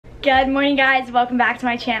Good morning, guys. Welcome back to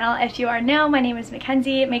my channel. If you are new, my name is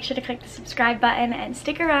Mackenzie. Make sure to click the subscribe button and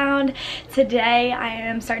stick around. Today I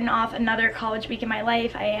am starting off another college week in my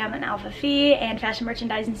life. I am an Alpha Phi and fashion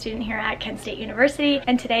merchandising student here at Kent State University,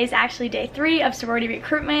 and today is actually day 3 of sorority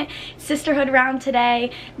recruitment. Sisterhood round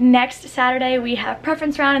today. Next Saturday we have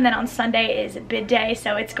preference round, and then on Sunday is bid day,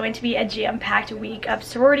 so it's going to be a jam-packed week of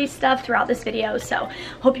sorority stuff throughout this video, so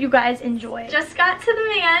hope you guys enjoy. Just got to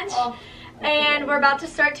the bench. And we're about to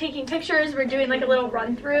start taking pictures. We're doing like a little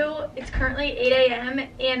run through. It's currently 8 a.m.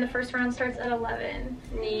 and the first round starts at 11.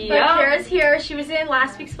 Yep. But Kara's here. She was in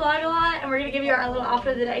last week's vlog a lot, and we're gonna give you our little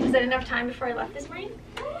outfit of the day because I didn't have time before I left this morning.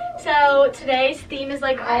 So today's theme is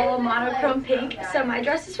like all monochrome pink. So my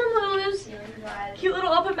dress is from Lulu's. Cute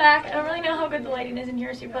little up and back. I don't really know how good the lighting is in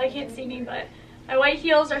here, so you probably can't see me, but my white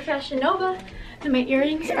heels are Fashion Nova. And my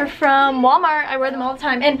earrings are from Walmart. I wear them all the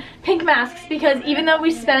time. And pink masks, because even though we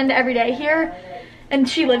spend every day here and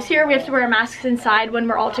she lives here, we have to wear masks inside when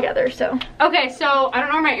we're all together. So okay, so I don't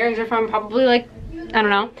know where my earrings are from. Probably like, I don't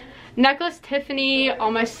know, necklace Tiffany, all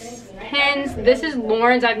my pins. This is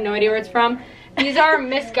Lauren's. I have no idea where it's from. These are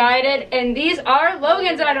Misguided, and these are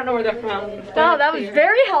Logan's, and I don't know where they're from. Oh, that was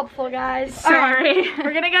very helpful, guys. Sorry. Right,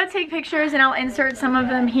 we're gonna go take pictures, and I'll insert some of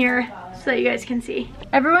them here so that you guys can see.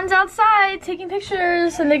 Everyone's outside taking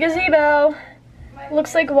pictures in the gazebo.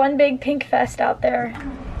 Looks like one big pink fest out there.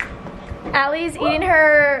 Allie's eating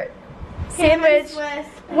her sandwich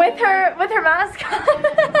with her mask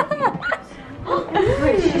on.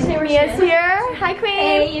 Mia's here. Hi, Queen.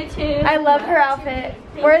 Hey, you too. I love her outfit.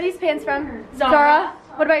 Where are these pants from? Zara.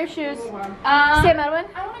 What about your shoes? Sam Edwin.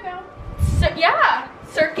 I want to go. So, yeah,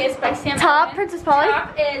 Circus by Sam. Top, Edwin. Princess Polly.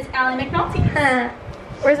 Top is Allie McNulty.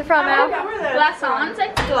 Where's it from, Al? Glass-ons, I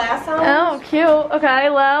think. Glass-ons. Oh, cute. Okay,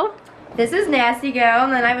 low. This is Nasty Gal,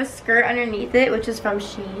 and then I have a skirt underneath it, which is from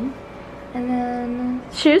Shein. And then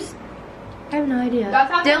Shoes. I have no idea.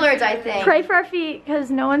 Dillard's, I think. Pray for our feet,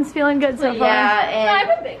 because no one's feeling good so far. Yeah, and I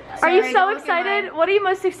have a big one. Are you Sorry, so don't look at excited? What are you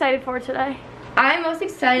most excited for today? I'm most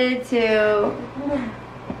excited to.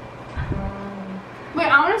 Wait,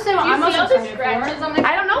 I want to say what I'm most excited scratches for. on the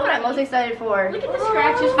I don't know what I'm most excited for. Look at the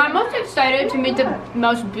scratches. I'm most excited to meet the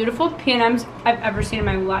most beautiful P&Ms I've ever seen in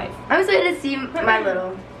my life. I'm excited to see my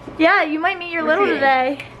little. Yeah, you might meet your little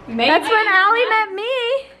today. Maybe. That's when Allie met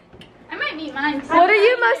me. I might meet mine. What are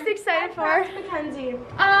you most excited for? Mckenzie.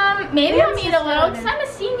 Maybe I'll meet a little, because I'm a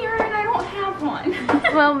senior and I don't have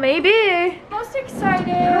one. Well, maybe. Most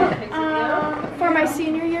excited for my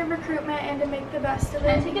senior year recruitment and to make the best of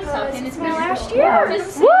it because it's my last year.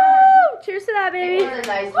 Woo! Cheers to that, baby.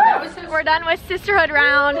 We're done with sisterhood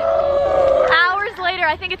round. Hours later,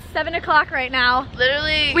 I think it's 7 o'clock right now.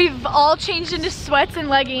 Literally. We've all changed into sweats and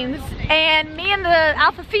leggings, and me and the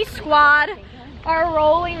Alpha Phi squad are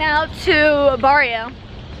rolling out to Barrio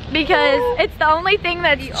because it's the only thing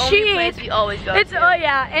that's cheap. Place we always go. It's oh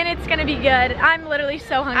yeah, and it's gonna be good. I'm literally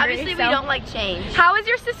so hungry. Obviously, we don't like change. How was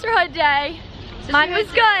your sisterhood day? Mine was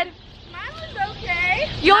good. Mine was okay.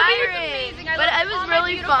 You'll Tiring, but it was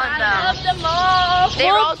really fun though. I love them all. They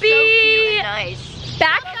were We'll all so cute and nice.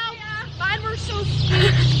 Back. Mine were so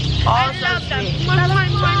sweet. All so sweet.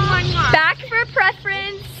 Back for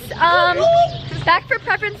preference. Back for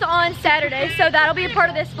preference on Saturday, so that'll be a part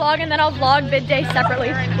of this vlog, and then I'll vlog bid day separately.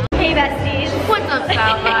 Hey besties. What's up,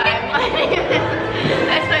 Soundline?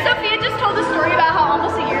 Sophia just told a story about how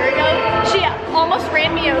almost a year ago she almost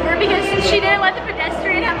ran me over because she didn't let the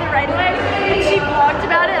pedestrian have the right of way, and she vlogged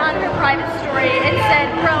about it on her private story and said,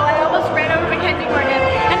 bro, I almost ran over Mckenzie Morgan,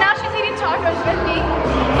 and now she's eating tacos with me.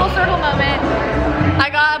 Full circle moment. I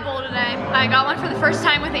got a bowl today. I got one for the first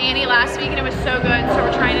time with Annie last week, and it was so good, so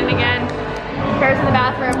we're trying it again. Kara's in the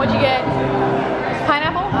bathroom. What'd you get?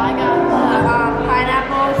 Pineapple? I got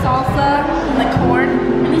pineapple, salsa, and the corn.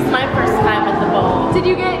 And this is my first time with the bowl. Did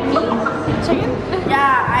you get chicken?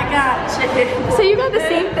 Yeah, I got chicken. So you got the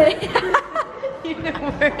same thing. You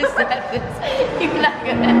know where is that? You're not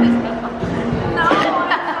gonna understand. No.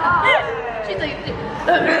 She's like,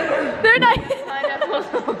 They're not. pineapple.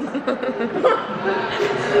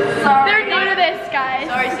 They're new to this, guys.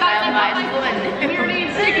 Sorry, Skyline.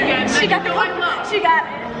 She got the one. She got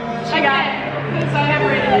it. She got it.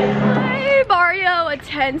 I Barrio a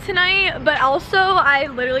 10 tonight, but also I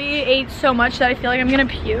literally ate so much that I feel like I'm gonna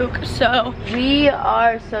puke. So We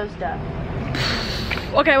are so stuffed.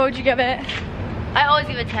 okay, what would you give it? I always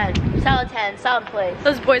give it 10. Solid 10. Solid place.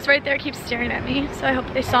 Those boys right there keep staring at me, so I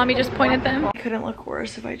hope they saw me just point at them. Couldn't look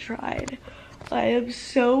worse if I tried. I am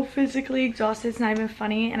so physically exhausted, it's not even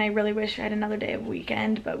funny, and I really wish I had another day of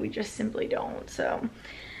weekend, but we just simply don't. So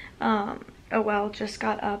oh well, just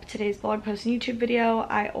got up today's blog post and YouTube video.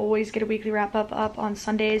 I always get a weekly wrap up on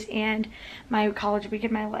Sundays and my college week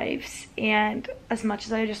in my life. And as much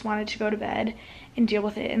as I just wanted to go to bed and deal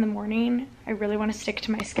with it in the morning, I really want to stick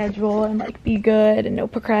to my schedule and like be good and no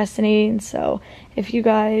procrastinating. So if you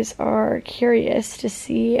guys are curious to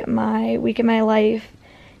see my week in my life,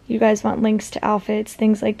 you guys want links to outfits,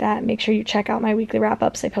 things like that, make sure you check out my weekly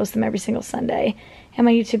wrap-ups. I post them every single Sunday. And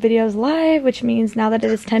my YouTube videos live, which means now that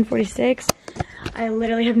it is 10:46, I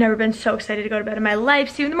literally have never been so excited to go to bed in my life.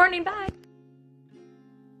 See you in the morning. Bye.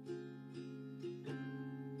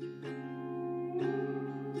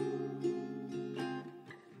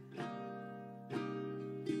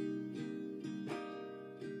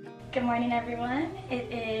 Good morning, everyone. It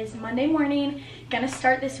is Monday morning. Gonna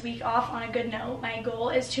start this week off on a good note. My goal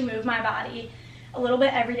is to move my body a little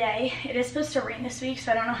bit every day. It is supposed to rain this week,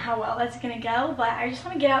 so I don't know how well that's gonna go, but I just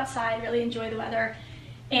want to get outside, really enjoy the weather.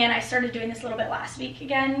 And I started doing this a little bit last week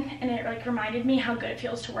again, and it like reminded me how good it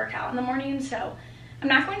feels to work out in the morning. So I'm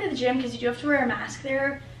not going to the gym because you do have to wear a mask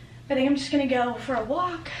there, but I think I'm just gonna go for a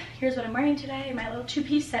walk. Here's what I'm wearing today. My little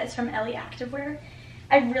two-piece set is from Ellie Activewear.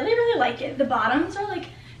 I really like it. The bottoms are like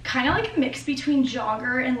kind of like a mix between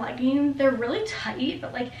jogger and legging. They're really tight,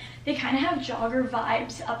 but like they kind of have jogger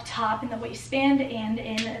vibes up top in the waistband and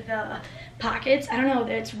in the pockets. I don't know,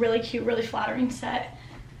 it's really cute, really flattering set.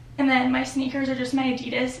 And then my sneakers are just my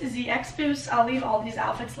Adidas ZX Boosts. I'll leave all these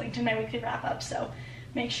outfits linked in my weekly wrap up, so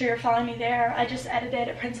make sure you're following me there. I just edited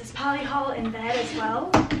a Princess Polly haul in bed as well,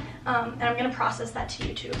 and I'm gonna process that to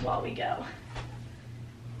YouTube while we go.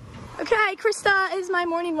 Okay, Krista is my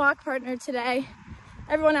morning walk partner today.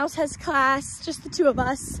 Everyone else has class, just the two of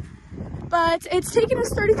us. But it's taken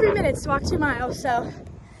us 33 minutes to walk 2 miles, so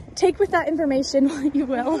take with that information what you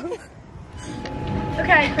will.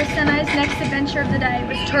 Okay, Krista and I's next adventure of the day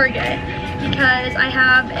was Target, because I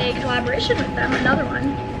have a collaboration with them, another one,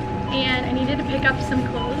 and I needed to pick up some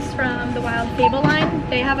clothes from the Wild Fable line.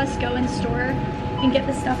 They have us go in store and get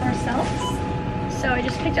the stuff ourselves. So I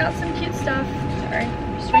just picked out some cute stuff. Sorry,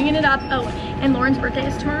 swinging it up. Oh, and Lauren's birthday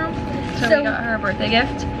is tomorrow. So we got her a birthday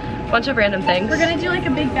gift, bunch of random things. We're gonna do like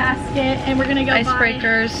a big basket, and we're gonna go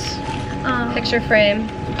icebreakers, picture frame.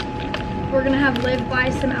 We're gonna have Liv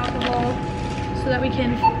buy some alcohol so that we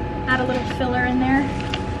can add a little filler in there.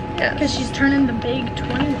 Yeah. Because she's turning the big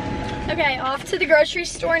 21. Okay, off to the grocery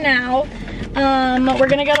store now. We're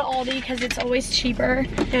gonna go to Aldi because it's always cheaper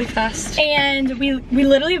and fast. And we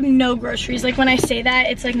literally have no groceries. Like when I say that,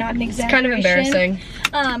 it's like not an exaggeration. It's kind of embarrassing.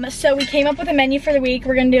 So we came up with a menu for the week.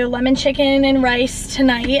 We're gonna do lemon chicken and rice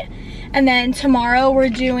tonight, and then tomorrow we're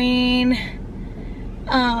doing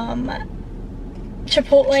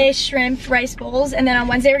Chipotle shrimp rice bowls, and then on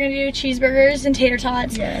Wednesday we're gonna do cheeseburgers and tater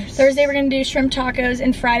tots. Yes. Thursday we're gonna do shrimp tacos,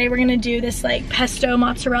 and Friday we're gonna do this like pesto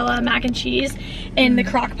mozzarella mac and cheese in the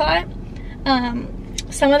crock pot.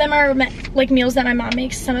 Some of them are like meals that my mom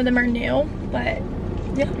makes, some of them are new, but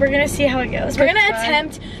yeah, we're gonna see how it goes. We're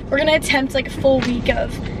gonna attempt like a full week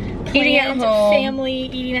of eating at home, family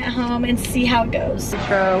eating at home, and see how it goes.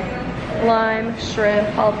 Intro, lime, shrimp,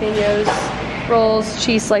 jalapenos, rolls,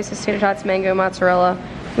 cheese slices, tater tots, mango, mozzarella.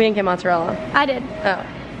 We didn't get mozzarella. I did. Oh,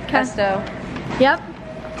 pesto. Yep.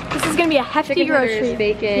 This is gonna be a hefty chicken grocery. Tenders,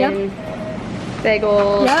 bacon,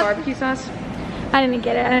 bagels, barbecue sauce. I didn't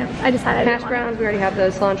get it. I decided. Hash browns. We already have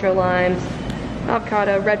those. Cilantro, limes,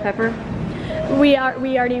 avocado, red pepper. We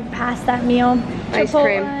already passed that meal. Ice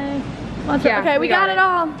cream. Yeah, okay, we got it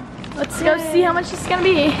all. Let's go see how much it's gonna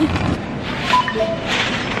be.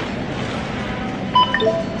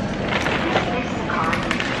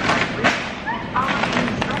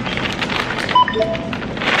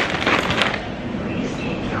 Please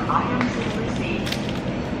take your items in receipt.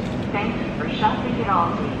 Thank you for shopping at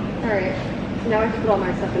Aldi. Alright, so now I have to put all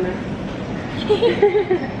my stuff in there.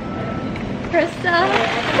 Krista.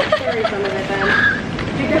 I'm sorry some of it then.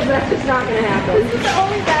 Because that's just not gonna happen. This is the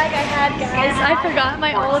only bag I had, guys. I forgot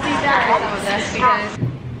my Aldi bag.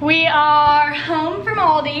 We are home from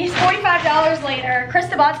Aldi. It's $45 later.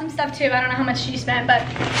 Krista bought some stuff too. I don't know how much she spent, but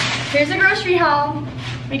here's a grocery haul.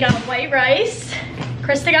 We got white rice.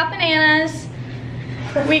 Krista got bananas.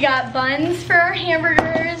 We got buns for our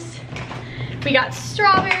hamburgers. We got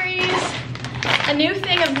strawberries. A new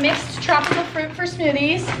thing of mixed tropical fruit for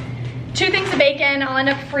smoothies. 2 things of bacon. I'll end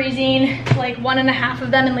up freezing like 1.5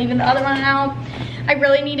 of them and leaving the other one out. I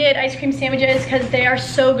really needed ice cream sandwiches because they are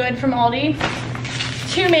so good from Aldi.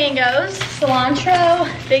 2 mangoes, cilantro,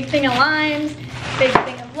 big thing of limes, big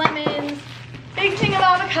thing of lemons, big thing of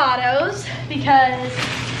avocados because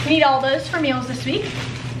we need all those for meals this week.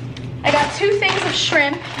 I got 2 things of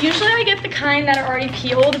shrimp. Usually I get the kind that are already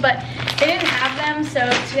peeled, but they didn't have them, so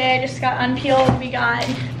today I just got unpeeled. We got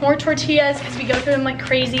more tortillas because we go through them like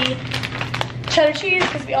crazy. Cheddar cheese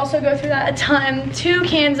because we also go through that a ton. 2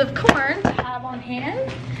 cans of corn to have on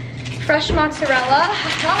hand. Fresh mozzarella.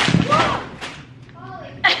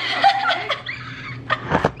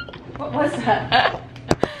 What was that?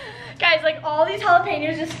 Guys, like all these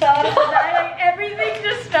jalapenos just fell out of the bag. Like everything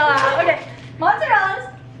just fell out. Okay,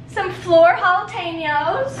 mozzarellas, some floor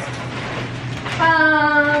jalapenos.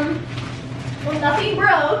 Well, nothing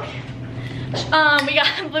broke. We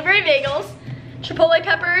got blueberry bagels, chipotle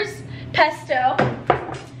peppers, pesto,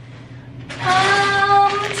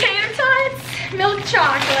 tater tots, milk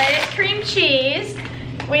chocolate, cream cheese.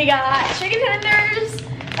 We got chicken tenders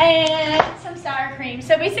and some sour cream.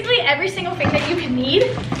 So basically every single thing that you can need,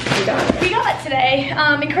 we got today.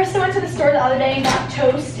 And Krista went to the store the other day and got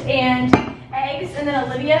toast and eggs, and then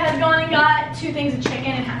Olivia had gone and got 2 things of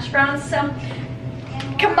chicken and hash browns. So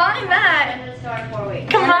combine that,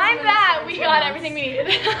 we got everything we needed.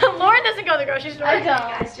 Lauren doesn't go to the grocery store. I don't.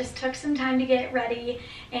 Guys, just took some time to get ready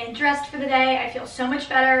and dressed for the day. I feel so much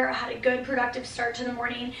better. I had a good productive start to the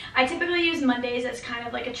morning. I typically use Mondays as kind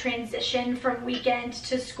of like a transition from weekend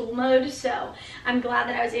to school mode, so I'm glad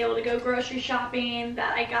that I was able to go grocery shopping,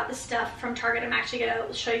 that I got the stuff from Target. I'm actually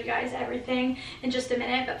gonna show you guys everything in just a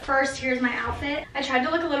minute, but first, here's my outfit. I tried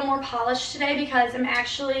to look a little more polished today because I'm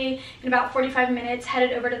actually in about 45 minutes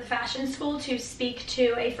headed over to the fashion school to speak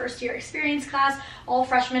to a first-year experience class. All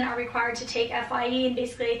freshmen are required to take FYE, and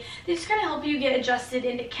basically they just kind of help you get adjusted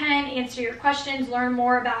into Ken, answer your questions, learn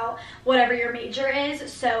more about whatever your major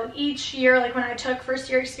is. So each year, like when I took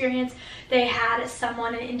first-year experience, they had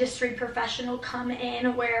someone, an industry professional, come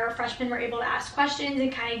in where freshmen were able to ask questions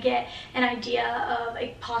and kind of get an idea of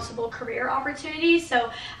a possible career opportunity.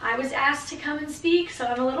 So I was asked to come and speak, so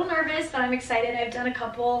I'm a little nervous, but I'm excited. I've done a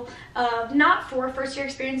couple of, not for first-year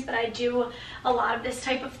experience, but I do a lot of this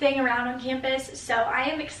type of thing around on campus, so I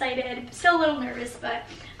am excited. Still a little nervous, but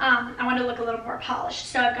I want to look a little more polished.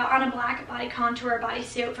 So I've got on a black body contour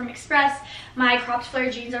bodysuit from Express. My cropped flare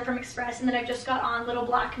jeans are from Express, and then I've just got on little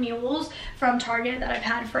black mules from Target that I've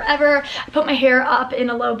had forever. I put my hair up in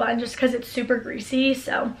a low bun just because it's super greasy,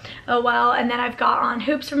 so oh well. And then I've got on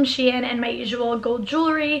hoops from Shein and my usual gold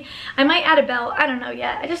jewelry. I might add a belt, I don't know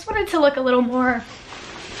yet. I just wanted to look a little more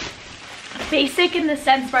basic in the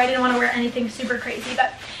sense where I didn't want to wear anything super crazy.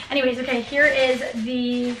 But anyways, okay, here is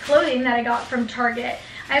the clothing that I got from Target.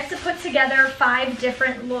 I have to put together 5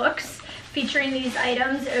 different looks featuring these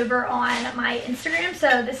items over on my Instagram.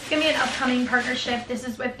 So this is gonna be an upcoming partnership. This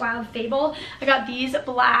is with Wild Fable. I got these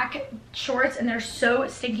black shorts and they're so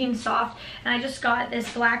stinking soft. And I just got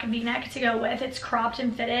this black V-neck to go with. It's cropped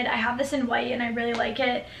and fitted. I have this in white and I really like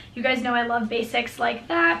it. You guys know I love basics like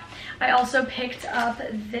that. I also picked up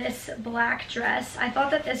this black dress. I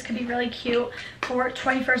thought that this could be really cute for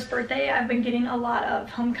 21st birthday. I've been getting a lot of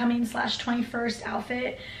homecoming / 21st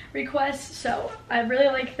outfit requests, so I really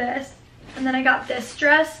like this. And then I got this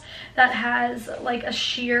dress that has like a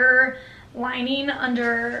sheer lining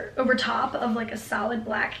over top of like a solid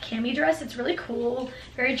black cami dress. It's really cool,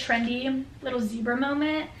 very trendy, little zebra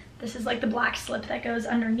moment. This is like the black slip that goes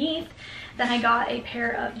underneath. Then I got a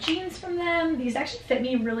pair of jeans from them. These actually fit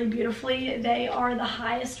me really beautifully. They are the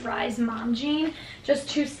highest rise mom jean, just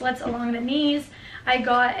 2 slits along the knees. I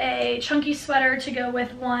got a chunky sweater to go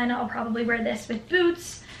with one. I'll probably wear this with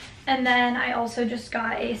boots. And then I also just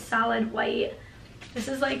got a solid white. This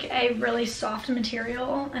is like a really soft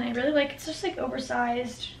material and I really like it. It's just like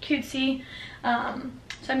oversized, cutesy. So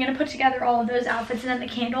I'm gonna put together all of those outfits. And then the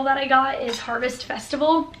candle that I got is Harvest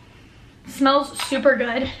Festival. It smells super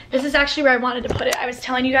good. This is actually where I wanted to put it. I was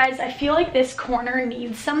telling you guys, I feel like this corner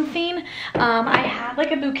needs something. I have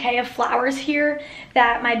like a bouquet of flowers here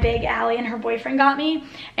that my big Allie and her boyfriend got me,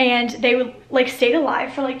 and they would like stayed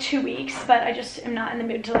alive for like 2 weeks, but I just am not in the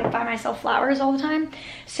mood to like buy myself flowers all the time.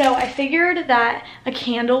 So I figured that a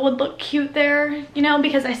candle would look cute there, you know,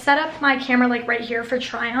 because I set up my camera like right here for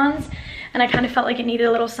try-ons and I kind of felt like it needed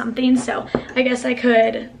a little something, so I guess I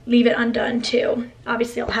could leave it undone too.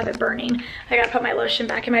 Obviously I'll have it burning. I gotta put my lotion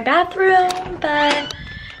back in my bathroom, but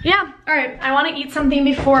yeah. All right, I want to eat something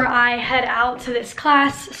before I head out to this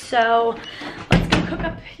class, so let's go cook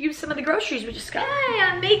up, use some of the groceries we just got. Hey,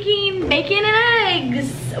 I'm making bacon and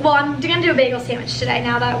eggs. Well, I'm gonna do a bagel sandwich today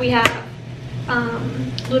now that we have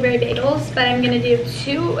blueberry bagels, but I'm gonna do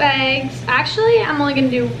 2 eggs. Actually, I'm only gonna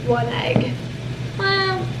do 1 egg.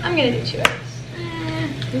 Well, I'm gonna do 2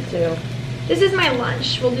 eggs. Me too. This is my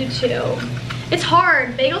lunch. We'll do 2. It's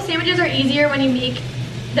hard. Bagel sandwiches are easier when you make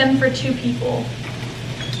them for 2 people.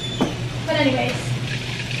 But anyways,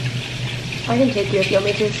 I can take you if you want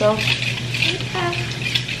me to, so.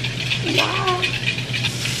 Yeah.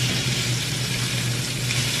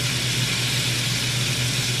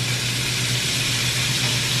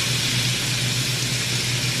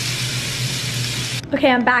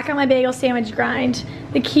 Okay, I'm back on my bagel sandwich grind.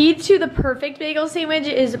 The key to the perfect bagel sandwich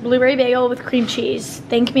is blueberry bagel with cream cheese.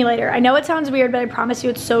 Thank me later. I know it sounds weird, but I promise you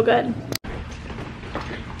it's so good.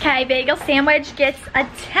 Okay, bagel sandwich gets a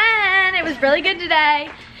 10. It was really good today.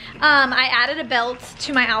 I added a belt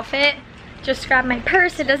to my outfit. Just grabbed my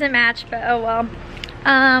purse. It doesn't match, but oh well.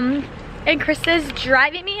 And Krista's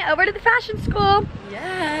driving me over to the fashion school.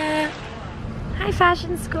 Yeah. Hi,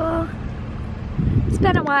 fashion school. It's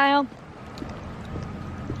been a while.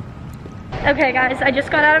 Okay guys, I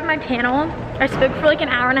just got out of my panel. I spoke for like an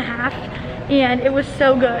hour and a half and it was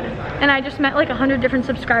so good. And I just met like 100 different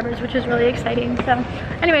subscribers, which is really exciting. So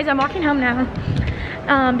anyways, I'm walking home now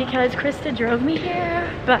because Krista drove me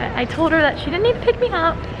here, but I told her that she didn't need to pick me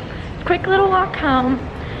up. Quick little walk home.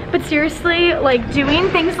 But seriously, like doing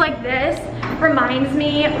things like this reminds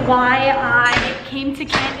me why I came to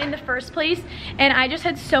Kent in the first place. And I just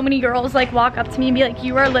had so many girls like walk up to me and be like,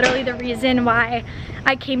 you are literally the reason why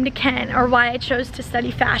I came to Kent or why I chose to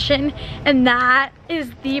study fashion. And that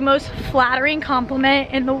is the most flattering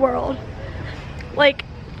compliment in the world. Like,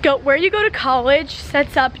 where you go to college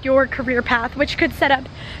sets up your career path, which could set up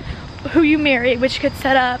who you marry, which could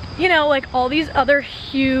set up, you know, like all these other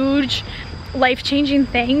huge life-changing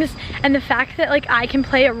things. And the fact that like I can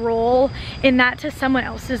play a role in that to someone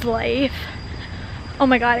else's life, oh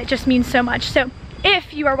my god, it just means so much. So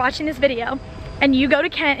if you are watching this video and you go to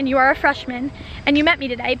Kent and you are a freshman and you met me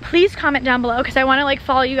today, please comment down below because I want to like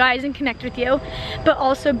follow you guys and connect with you. But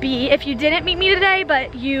also B, if you didn't meet me today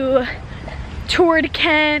but you toured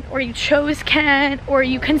Kent or you chose Kent or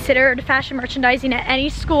you considered fashion merchandising at any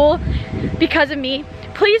school because of me,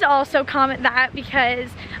 please also comment that because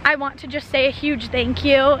I want to just say a huge thank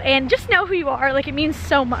you and just know who you are. Like, it means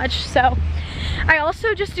so much. So I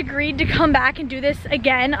also just agreed to come back and do this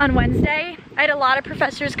again on Wednesday. I had a lot of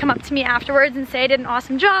professors come up to me afterwards and say I did an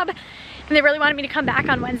awesome job and they really wanted me to come back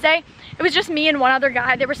on Wednesday. It was just me and one other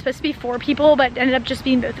guy. There were supposed to be 4 people, but ended up just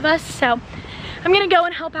being both of us. So I'm gonna go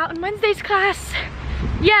and help out in Wednesday's class.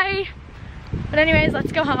 Yay! But anyways,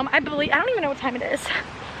 let's go home. I don't even know what time it is.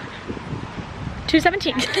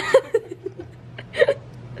 2:17.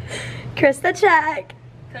 Krista, check.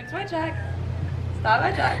 Text my check. Stop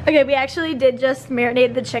my check. Okay, we actually did just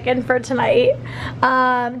marinate the chicken for tonight.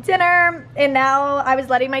 Dinner, and now I was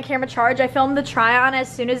letting my camera charge. I filmed the try on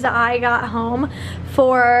as soon as I got home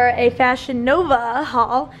for a Fashion Nova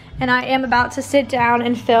haul, and I am about to sit down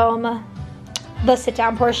and film the sit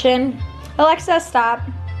down portion. Alexa, stop.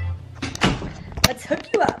 Let's hook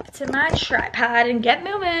you up to my tripod and get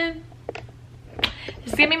moving.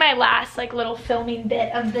 This is gonna be my last like little filming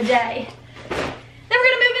bit of the day. Then we're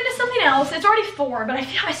gonna move into something else. It's already 4, but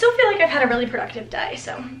I still feel like I've had a really productive day,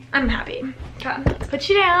 so I'm happy. Okay, let's put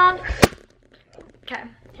you down. Okay,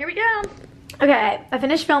 here we go. Okay, I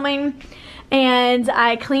finished filming and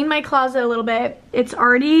I cleaned my closet a little bit. It's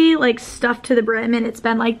already like stuffed to the brim and it's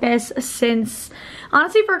been like this since,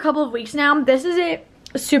 honestly, for a couple of weeks now. This is it,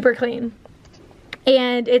 super clean.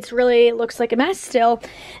 And it's really looks like a mess still,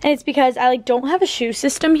 and it's because I like don't have a shoe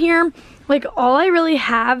system here. Like all I really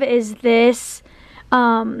have is this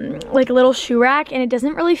like little shoe rack, and it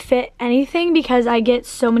doesn't really fit anything because I get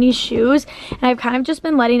so many shoes, and I've kind of just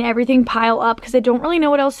been letting everything pile up because I don't really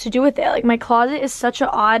know what else to do with it. Like my closet is such an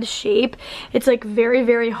odd shape. It's like very,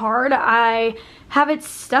 very hard. I have it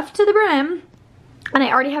stuffed to the brim, and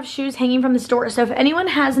I already have shoes hanging from the store. So if anyone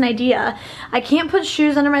has an idea, I can't put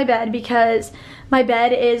shoes under my bed because my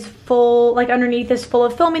bed is full, like underneath is full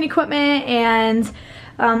of filming equipment and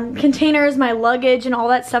containers, my luggage and all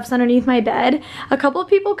that stuff's underneath my bed. A couple of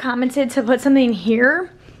people commented to put something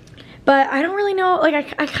here, but I don't really know.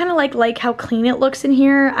 Like I kind of like how clean it looks in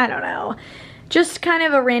here. I don't know. Just kind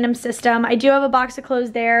of a random system. I do have a box of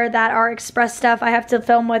clothes there that are express stuff I have to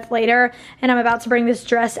film with later, and I'm about to bring this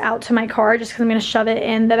dress out to my car just because I'm going to shove it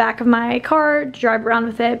in the back of my car, drive around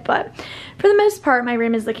with it, but for the most part, my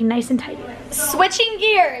room is looking nice and tidy. Switching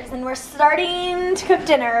gears, and we're starting to cook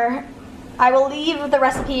dinner. I will leave the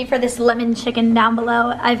recipe for this lemon chicken down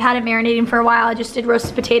below. I've had it marinating for a while. I just did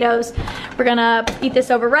roasted potatoes. We're gonna eat this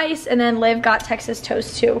over rice, and then Liv got Texas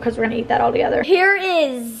toast too because we're gonna eat that all together. Here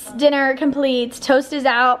is dinner complete. Toast is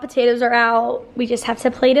out, potatoes are out. We just have to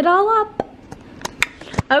plate it all up.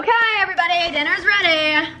 Okay, everybody, dinner's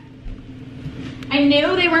ready. I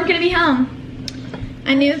knew they weren't gonna be home.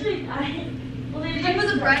 I knew. Well, did you put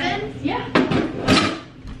the bread in? Yeah.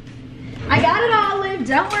 I got it all, Liv,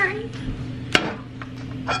 don't worry.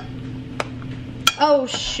 Oh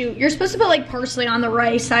shoot, you're supposed to put like parsley on the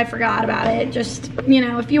rice. I forgot about it. Just, you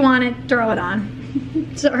know, if you want it, throw it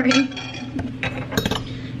on. Sorry.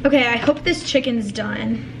 Okay, I hope this chicken's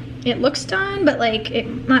done. It looks done, but like, I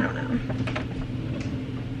don't know.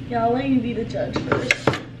 Yeah, I'll let you be the judge first.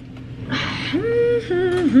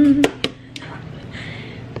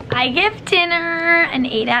 I give dinner an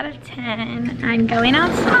 8 out of 10. I'm going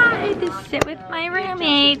outside to sit with my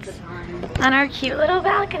roommates on our cute little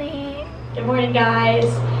balcony. Good morning, guys.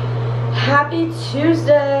 Happy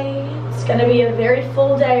Tuesday. It's gonna be a very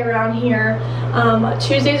full day around here.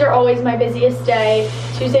 Tuesdays are always my busiest day.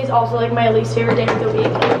 Tuesday's also like my least favorite day of the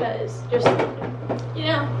week because just, you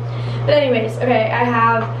know. But anyways, okay, I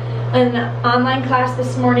have an online class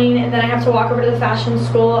this morning and then I have to walk over to the fashion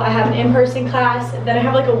school. I have an in-person class, and then I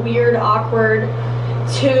have like a weird, awkward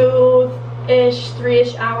 2-ish,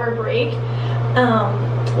 3-ish hour break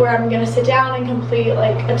where I'm gonna sit down and complete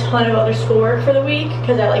like a ton of other schoolwork for the week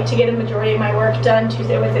because I like to get a majority of my work done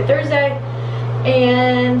Tuesday, Wednesday, Thursday.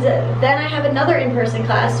 And then I have another in-person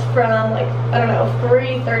class from like, I don't know,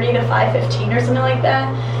 3:30 to 5:15 or something like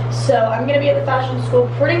that. So I'm gonna be at the fashion school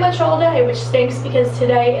pretty much all day, which stinks because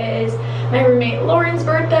today is my roommate Lauren's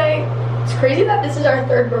birthday. It's crazy that this is our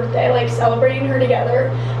 3rd birthday, like celebrating her together.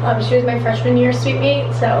 She was my freshman year suite mate,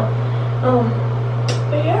 so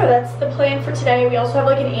but yeah, that's the plan for today. We also have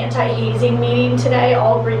like an anti-hazing meeting today.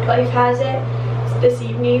 All Greek life has it this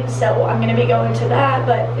evening, so I'm gonna be going to that,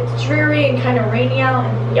 but it's dreary and kind of rainy out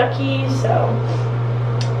and yucky, so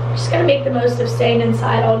I'm just gonna make the most of staying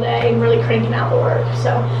inside all day and really cranking out the work.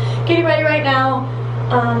 So getting ready right now.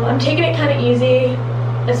 I'm taking it kind of easy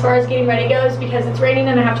as far as getting ready goes because it's raining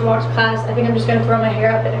and I have to walk to class. I think I'm just gonna throw my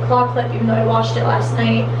hair up in a claw clip even though I washed it last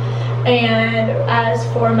night. And as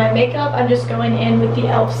for my makeup, I'm just going in with the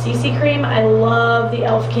e.l.f. CC cream. I love the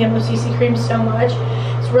e.l.f. Camo CC cream so much.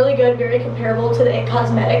 It's really good, very comparable to the IT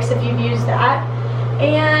Cosmetics if you've used that.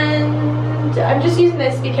 And I'm just using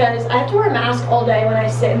this because I have to wear a mask all day when I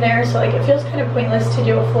sit in there, so like it feels kind of pointless to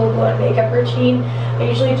do a full-blown makeup routine. I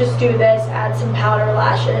usually just do this, add some powder,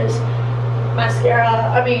 lashes, mascara,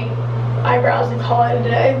 eyebrows, and call it a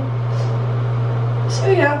day. So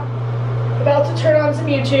yeah, about to turn on some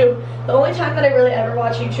YouTube. The only time that I really ever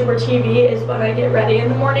watch YouTube or TV is when I get ready in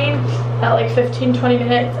the morning, about like 15-20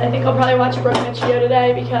 minutes. I think I'll probably watch a Brooke video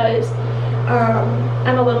today because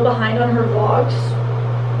I'm a little behind on her vlogs,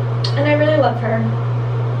 and I really love her.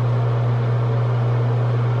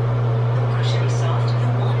 Cushiony soft,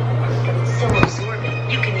 so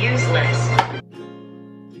absorbent, you can use less.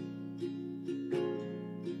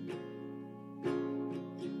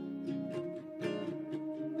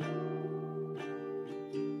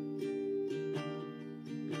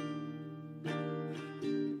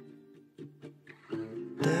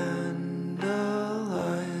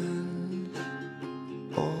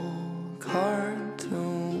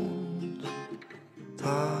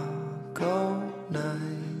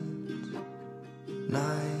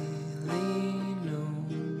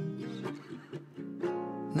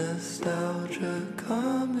 Nostalgia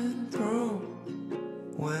coming through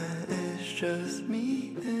when it's just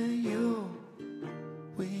me and you.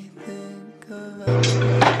 We think of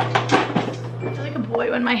I feel like a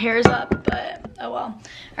boy when my hair's up, but oh well.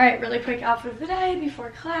 Alright, really quick outfit of the day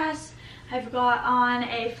before class. I've got on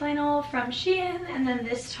a flannel from Shein, and then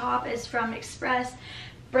this top is from Express.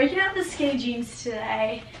 Breaking out the skinny jeans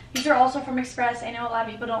today. These are also from Express. I know a lot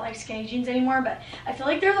of people don't like skinny jeans anymore, but I feel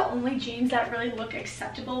like they're the only jeans that really look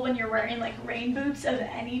acceptable when you're wearing like rain boots of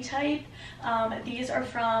any type. These are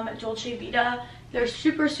from Dolce Vita. They're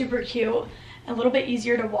super, super cute. A little bit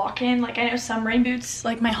easier to walk in. Like I know some rain boots,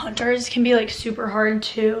 like my Hunters, can be like super hard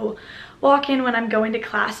to walk in when I'm going to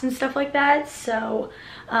class and stuff like that. So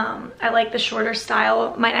I like the shorter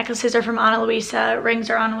style. My necklaces are from Ana Luisa, rings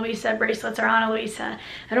are Ana Luisa, bracelets are Ana Luisa.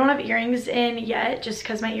 I don't have earrings in yet just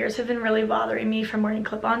because my ears have been really bothering me from wearing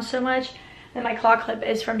clip-ons so much. And my claw clip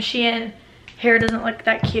is from Shein. Hair doesn't look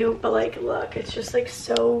that cute, but like look, it's just like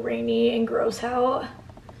so rainy and gross out.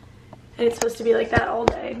 And it's supposed to be like that all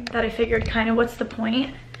day, that I figured kind of what's the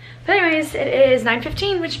point. But anyways, it is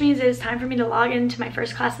 9:15, which means it is time for me to log into my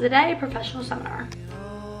first class of the day, professional seminar.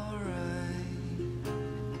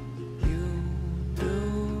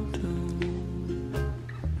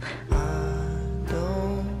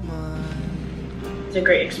 It's a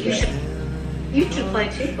great experience. You should play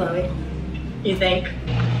too, Chloe. You think?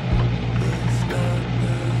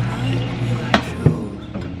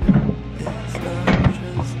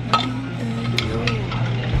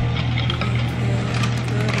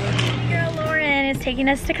 taking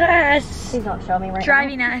us to class. Please don't show me right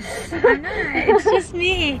Driving us. I'm not. It's just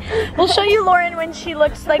me. We'll show you Lauren when she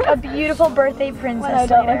looks like a beautiful birthday princess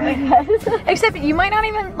later. Except you might not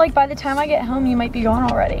even, like, by the time I get home, you might be gone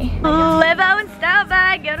already. Livo and style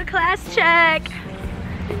bag, go to class check.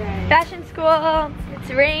 Fashion school. It's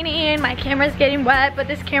raining. My camera's getting wet, but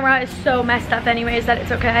this camera is so messed up anyways that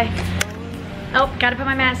it's okay. Oh, gotta put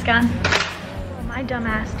my mask on. My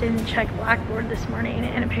dumbass didn't check Blackboard this morning,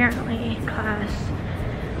 and apparently class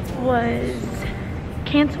was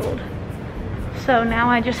canceled. So now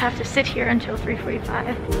I just have to sit here until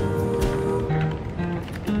 3:45.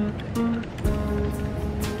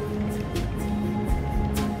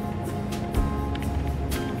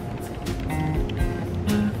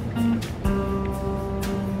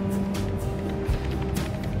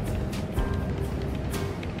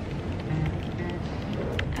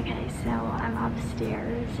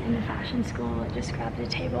 Upstairs in the fashion school. I just grabbed a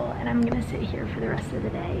table and I'm gonna sit here for the rest of the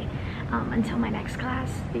day until my next class,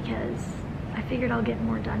 because I figured I'll get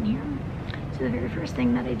more done here. So the very first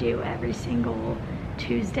thing that I do every single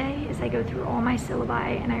Tuesday is I go through all my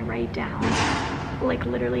syllabi and I write down like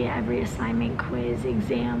literally every assignment, quiz,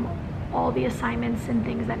 exam, all the assignments and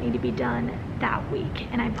things that need to be done that week,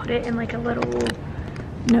 and I put it in like a little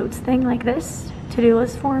notes thing like this, to-do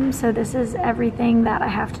list form. So this is everything that I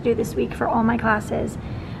have to do this week for all my classes.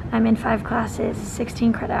 I'm in 5 classes,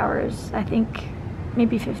 16 credit hours, I think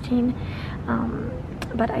maybe 15.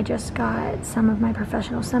 But I just got some of my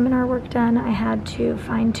professional seminar work done. I had to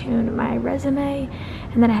fine-tune my resume,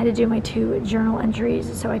 and then I had to do my 2 journal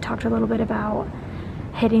entries. So I talked a little bit about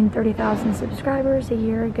hitting 30,000 subscribers a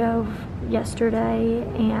year ago yesterday,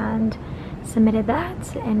 and submitted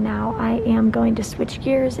that, and now I am going to switch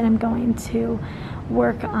gears and I'm going to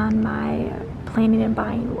work on my planning and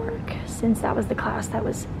buying work, since that was the class that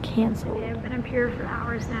was canceled. I've been up here for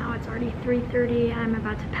hours now. It's already 3:30. I'm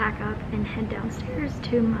about to pack up and head downstairs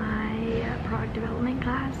to my product development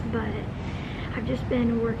class, but I've just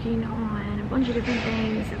been working on a bunch of different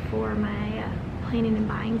things for my planning and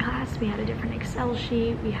buying class. We had a different Excel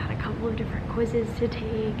sheet, we had a couple of different quizzes to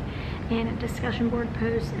take, and a discussion board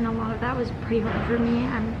post, and a lot of that was pretty hard for me.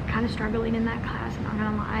 I'm kind of struggling in that class, I'm not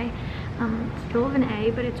gonna lie. It's still of an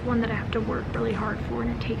A, but it's one that I have to work really hard for,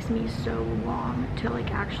 and it takes me so long to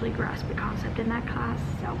like actually grasp the concept in that class.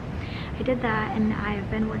 So I did that, and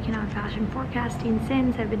I've been working on fashion forecasting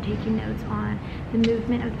since. I've been taking notes on the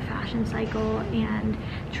movement of the fashion cycle and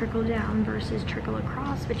trickle down versus trickle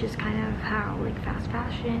across, which is kind of how like fast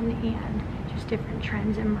fashion and just different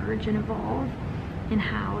trends emerge and evolve, and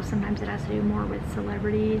how sometimes it has to do more with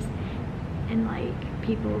celebrities and like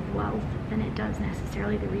people of wealth than it does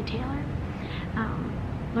necessarily the retailer.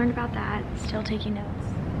 Learned about that, still taking notes.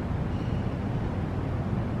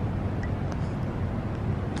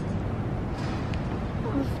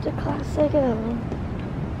 Off to class I go.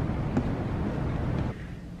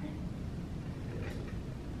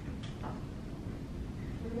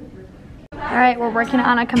 Alright, we're working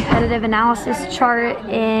on a competitive analysis chart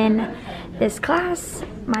in this class.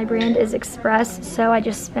 My brand is Express, so I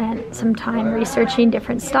just spent some time researching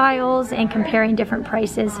different styles and comparing different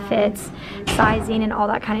prices, fits, sizing, and all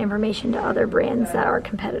that kind of information to other brands that are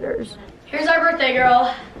competitors. Here's our birthday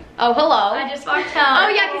girl. Oh, hello. I just walked home. Oh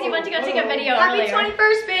yeah, because you went to go take a video earlier. Happy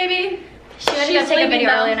 21st, baby. She went to go take a video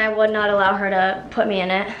earlier, and I would not allow her to put me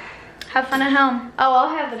in it. Have fun at home. Oh, I'll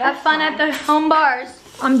have the best Have fun at the home bars.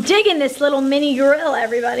 I'm digging this little mini grill,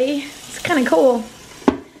 everybody. It's kind of cool.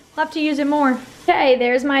 We'll have to use it more. Okay,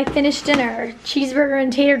 there's my finished dinner. Cheeseburger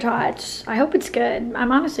and tater tots. I hope it's good.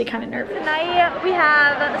 I'm honestly kind of nervous. Tonight we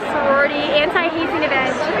have a sorority anti-hazing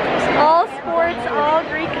event. All sports, all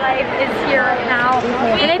Greek life is here right now.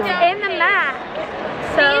 And it's in the MAC.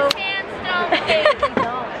 So these hands don't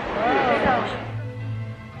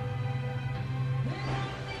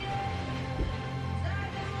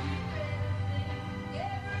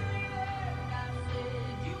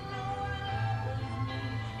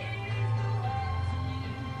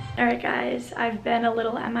Alright guys, I've been a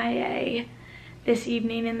little MIA this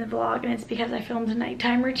evening in the vlog, and it's because I filmed a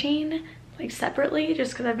nighttime routine, like separately,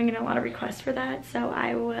 just because I've been getting a lot of requests for that. So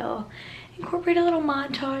I will incorporate a little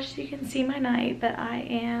montage so you can see my night, but I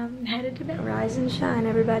am headed to bed. Rise and shine,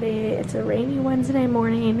 everybody. It's a rainy Wednesday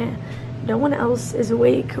morning. No one else is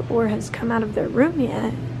awake or has come out of their room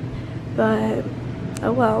yet, but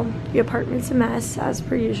oh well, the apartment's a mess as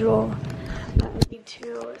per usual. I need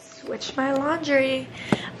to switch my laundry.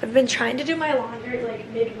 I've been trying to do my laundry like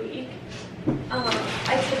midweek.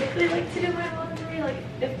 I typically like to do my laundry like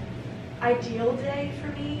if ideal day for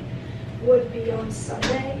me would be on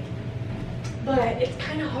Sunday, but it's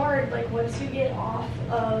kind of hard, like once you get off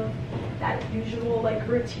of that usual like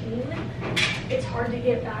routine, it's hard to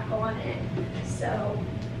get back on it. So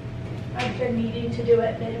I've been needing to do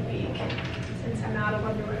it midweek since I'm out of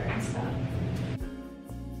underwear and stuff.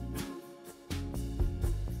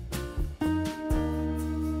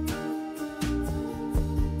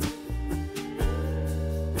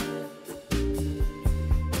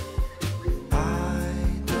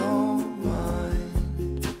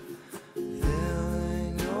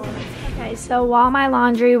 So while my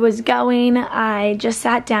laundry was going, I just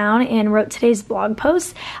sat down and wrote today's blog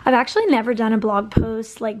post. I've actually never done a blog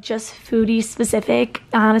post like just foodie specific.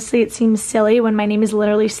 Honestly, it seems silly when my name is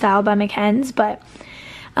literally styled by McKenzie, but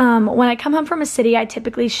when I come home from a city, I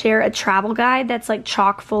typically share a travel guide that's like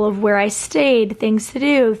chock full of where I stayed, things to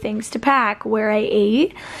do, things to pack, where I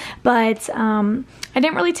ate. But I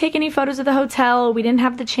didn't really take any photos of the hotel. We didn't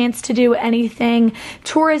have the chance to do anything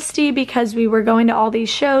touristy because we were going to all these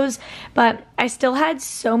shows. But I still had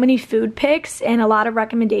so many food pics and a lot of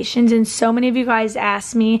recommendations, and so many of you guys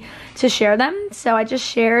asked me to share them. So I just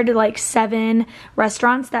shared like 7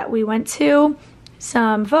 restaurants that we went to.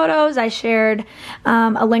 Some photos. I shared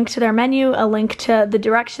a link to their menu, a link to the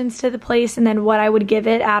directions to the place, and then what I would give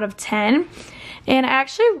it out of 10. And I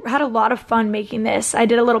actually had a lot of fun making this. I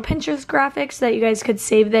did a little Pinterest graphic so that you guys could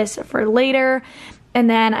save this for later. And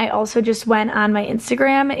then I also just went on my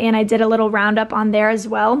Instagram and I did a little roundup on there as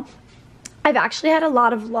well. I've actually had a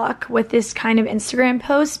lot of luck with this kind of Instagram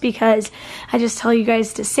post because I just tell you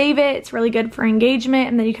guys to save it. It's really good for engagement,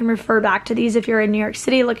 and then you can refer back to these if you're in New York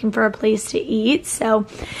City looking for a place to eat. So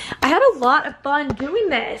I had a lot of fun doing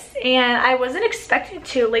this, and I wasn't expecting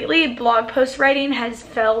to. Lately, blog post writing has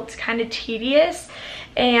felt kind of tedious,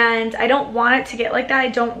 and I don't want it to get like that. I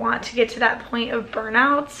don't want to get to that point of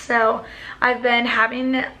burnout. So I've been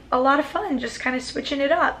having a lot of fun just kind of switching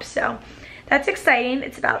it up. So that's exciting.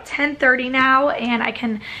 It's about 10:30 now, and I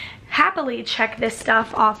can happily check this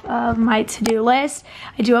stuff off of my to-do list.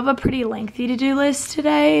 I do have a pretty lengthy to-do list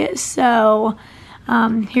today, so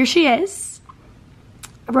here she is.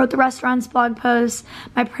 I wrote the restaurant's blog post.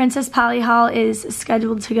 My Princess Polly haul is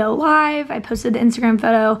scheduled to go live. I posted the Instagram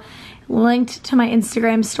photo, linked to my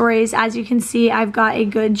Instagram stories. As you can see, I've got a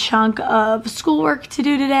good chunk of schoolwork to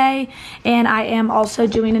do today, and I am also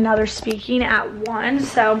doing another speaking at 1,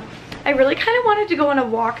 so I really kind of wanted to go on a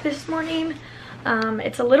walk this morning.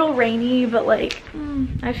 It's a little rainy, but like,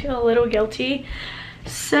 I feel a little guilty.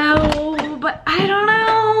 So, but I don't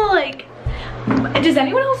know, like, does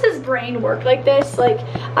anyone else's brain work like this? Like,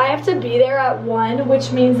 I have to be there at 1,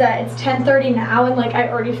 which means that it's 10:30 now, and like, I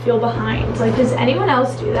already feel behind. Like, does anyone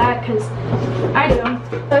else do that? Because I do.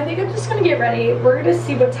 So I think I'm just gonna get ready. We're gonna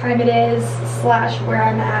see what time it is / where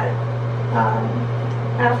I'm at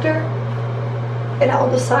after. And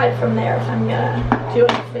I'll decide from there if I'm gonna do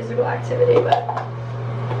any physical activity, but.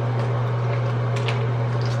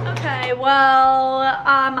 Okay, well,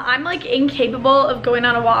 I'm like incapable of going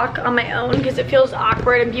on a walk on my own because it feels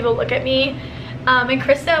awkward and people look at me. And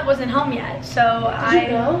Krista wasn't home yet, so Did you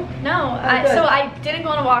go? No, so I didn't go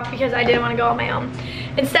on a walk because I didn't want to go on my own.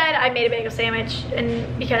 Instead, I made a bagel sandwich, and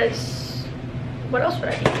because, what else would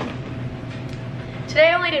I eat? Today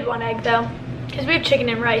I only did 1 egg though, because we have chicken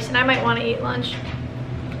and rice, and I might want to eat lunch.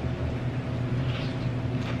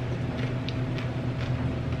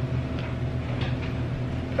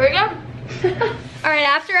 Here we go. All right,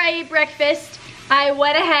 after I ate breakfast, I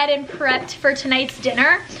went ahead and prepped for tonight's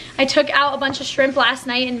dinner. I took out a bunch of shrimp last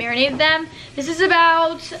night and marinated them. This is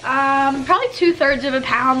about probably 2/3 of a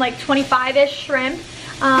pound, like 25-ish shrimp.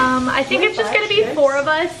 I think it's just gonna be 4 of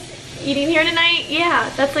us eating here tonight. Yeah,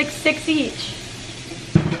 that's like 6 each.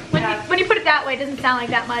 When you put it that way, it doesn't sound like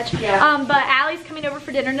that much. Yeah. But Allie's coming over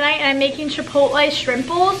for dinner tonight, and I'm making chipotle shrimp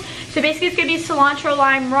bowls. So basically it's gonna be cilantro,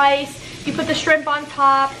 lime, rice. You put the shrimp on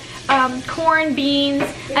top, corn, beans,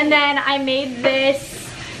 and then I made this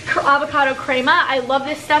avocado crema. I love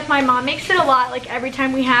this stuff. My mom makes it a lot, like every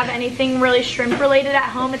time we have anything really shrimp related at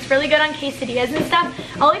home. It's really good on quesadillas and stuff.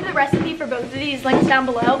 I'll leave the recipe for both of these links down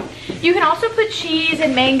below. You can also put cheese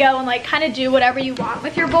and mango and like kind of do whatever you want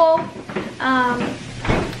with your bowl.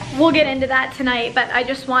 We'll get into that tonight, but I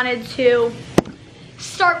just wanted to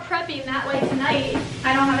start prepping that way tonight.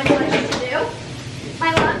 I don't have any lunch to do.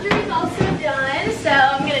 My laundry is also done, so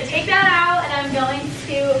I'm going to take that out and I'm going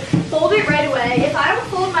to fold it right away. If I don't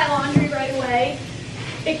fold my laundry right away,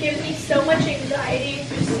 it gives me so much anxiety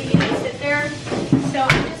to see it sit there. So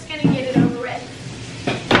I'm just going to get it over with.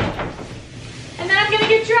 And then I'm going to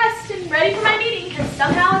get dressed and ready for my meeting because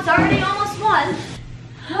somehow it's already almost 1.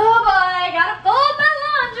 Oh boy, I got to fold my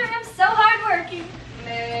laundry. I'm so hardworking.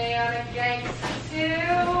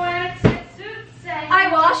 I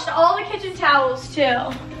washed all the kitchen towels too.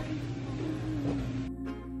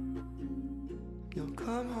 You'll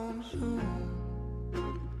come home soon,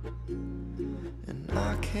 and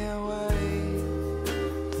I can't wait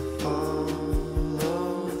to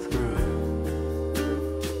follow through.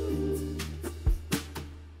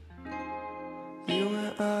 You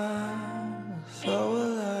and I are so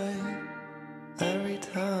alike. Every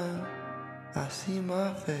time I see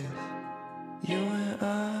my face, you and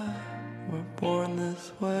I were born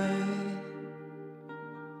this way.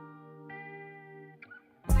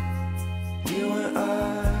 You and I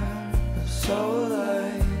are so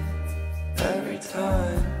alike. Every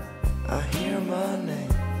time I hear my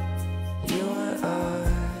name, you and I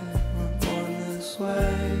were born this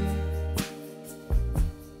way.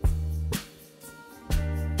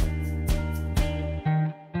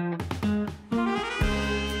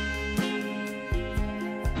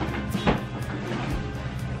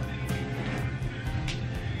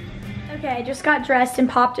 Okay, I just got dressed and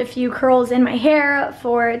popped a few curls in my hair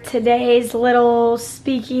for today's little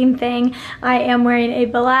speaking thing. I am wearing a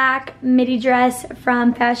black midi dress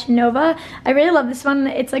from Fashion Nova. I really love this one.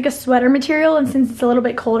 It's like a sweater material, and since it's a little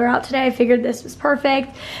bit colder out today, I figured this was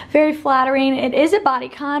perfect. Very flattering. It is a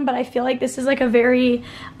bodycon, but I feel like this is like a very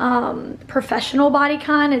professional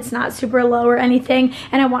bodycon. It's not super low or anything,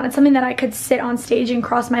 and I wanted something that I could sit on stage and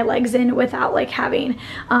cross my legs in without like having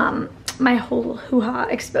my whole hoo-ha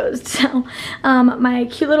exposed. So my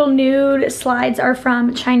cute little nude slides are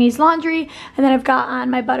from Chinese Laundry, and then I've got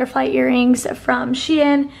on my butterfly earrings from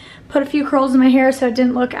Shein. Put a few curls in my hair so it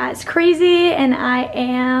didn't look as crazy, and I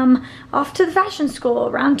am off to the fashion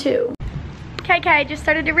school, round 2. Okay, just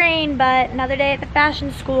started to rain, but another day at the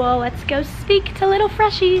fashion school. Let's go speak to little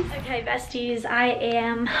freshies. Okay, besties, I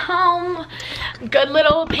am home. Good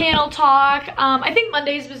little panel talk. I think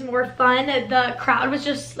Mondays was more fun. The crowd was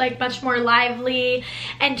just like much more lively,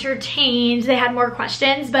 entertained. They had more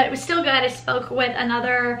questions, but it was still good. I spoke with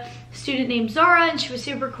another student named Zara, and she was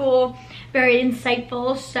super cool, very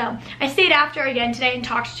insightful. So I stayed after again today and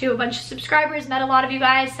talked to a bunch of subscribers, met a lot of you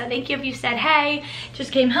guys, so thank you if you said hey.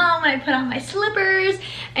 Just came home and I put on my slippers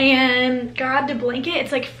and grabbed a blanket.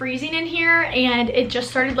 It's like freezing in here, and it just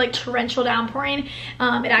started like torrential downpouring.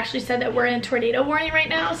 It actually said that we're in a tornado warning right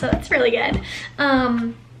now, so that's really good.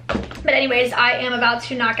 But anyways, I am about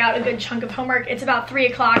to knock out a good chunk of homework. It's about 3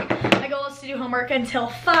 o'clock. My goal is to do homework until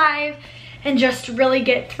 5 and just really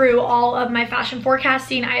get through all of my fashion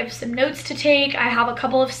forecasting. I have some notes to take. I have a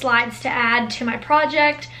couple of slides to add to my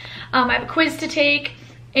project. I have a quiz to take,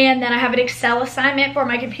 and then I have an Excel assignment for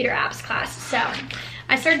my computer apps class. So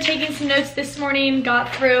I started taking some notes this morning,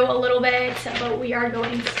 got through a little bit, but we are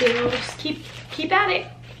going to just keep at it,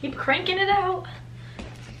 keep cranking it out.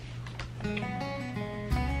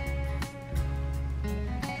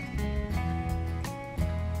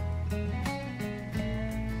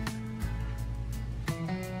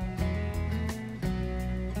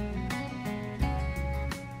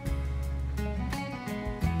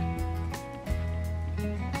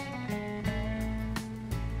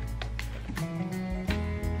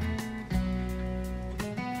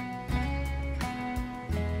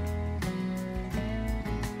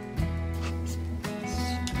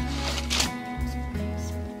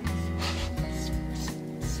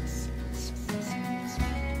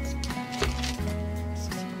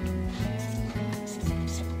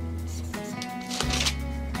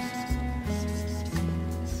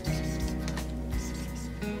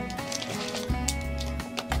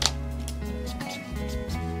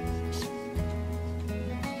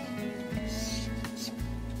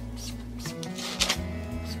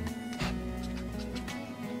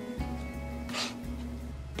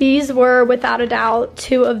 These were, without a doubt,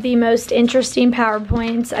 2 of the most interesting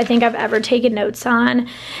PowerPoints I think I've ever taken notes on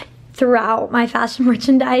throughout my fashion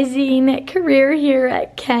merchandising career here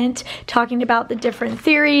at Kent, talking about the different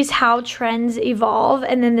theories, how trends evolve,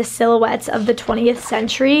 and then the silhouettes of the 20th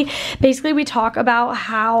century. Basically, we talk about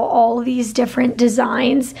how all these different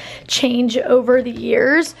designs change over the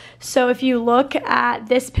years. So if you look at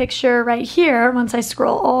this picture right here, once I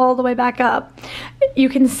scroll all the way back up, you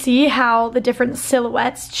can see how the different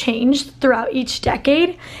silhouettes changed throughout each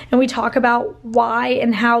decade, and we talk about why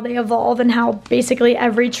and how they evolve, and how basically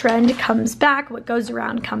every trend comes back. What goes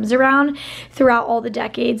around comes around throughout all the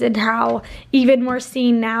decades, and how even we're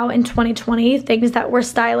seeing now in 2020 things that were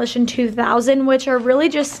stylish in 2000, which are really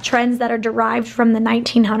just trends that are derived from the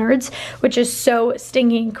 1900s, which is so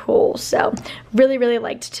stinking cool. So really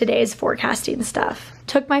liked today's forecasting stuff.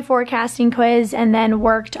 took my forecasting quiz, and then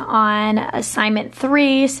worked on assignment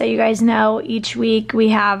 3. So you guys know each week we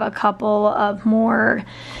have a couple of more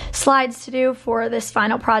slides to do for this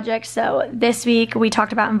final project. So this week we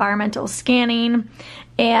talked about environmental scanning,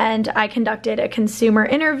 and I conducted a consumer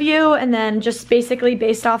interview, and then just basically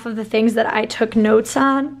based off of the things that I took notes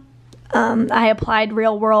on, I applied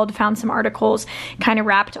real world, found some articles, kind of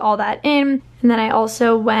wrapped all that in. And then I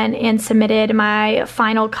also went and submitted my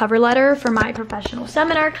final cover letter for my professional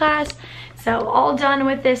seminar class. So all done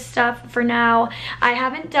with this stuff for now. I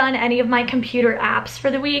haven't done any of my computer apps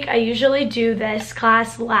for the week. I usually do this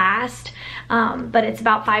class last, but it's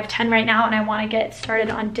about 5:10 right now, and I want to get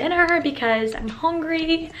started on dinner because I'm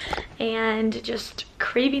hungry and just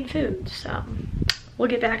craving food. So we'll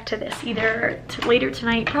get back to this either later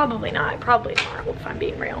tonight, probably not, probably tomorrow if I'm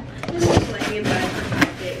being real. This is laying in bed for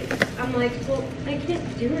 5 days. I'm like, well, I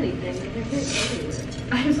can't do anything. Like, I can't go anywhere.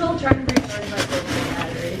 I'm still trying to recharge my phone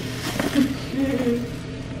battery.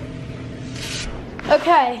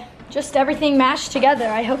 Okay, just everything mashed together.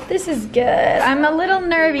 I hope this is good. I'm a little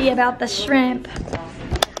nervy about the shrimp.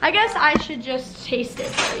 I guess I should just taste it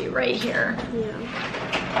for you right here.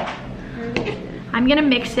 Yeah. I'm gonna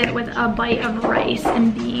mix it with a bite of rice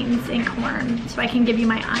and beans and corn so I can give you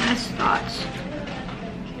my honest thoughts.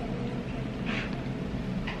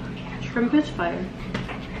 Shrimp is fire.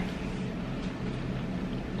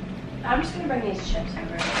 I'm just gonna bring these chips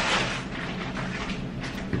over.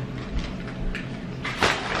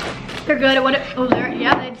 They're good at what it, oh,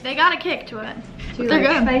 yeah, they got a kick to it. Do you They're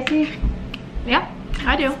like good. spicy? Yeah,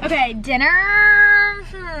 I do. Okay, dinner.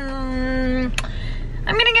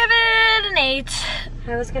 I'm gonna give it an 8.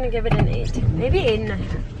 I was gonna give it an 8. Maybe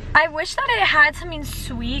 8.5. I wish that it had something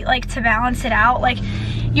sweet, like, to balance it out. Like,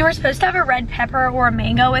 you were supposed to have a red pepper or a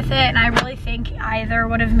mango with it, and I really think either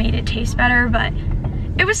would have made it taste better, but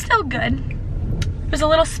it was still good. It was a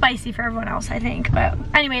little spicy for everyone else, I think, but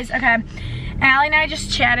anyways, okay. Allie and I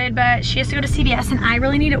just chatted, but she has to go to CVS, and I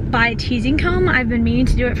really need to buy a teasing comb. I've been meaning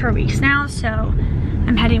to do it for weeks now, so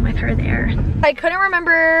I'm heading with her there. I couldn't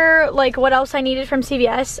remember like what else I needed from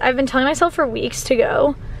CVS. I've been telling myself for weeks to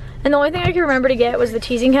go, and the only thing I could remember to get was the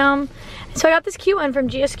teasing comb. So I got this cute one from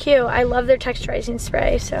GSQ. I love their texturizing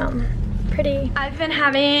spray, so pretty. I've been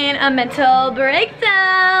having a mental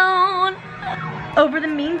breakdown over the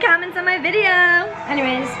mean comments on my video.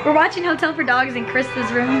 Anyways, we're watching Hotel for Dogs in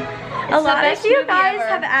Krista's room. A lot of you guys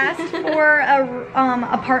have asked for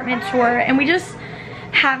a apartment tour, and we just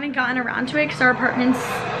haven't gotten around to it because our apartment's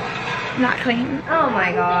not clean. Oh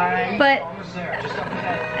my god. But,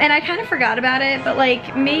 and I kind of forgot about it, but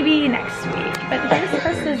like maybe next week. But here's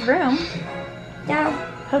Krista's room. Yeah,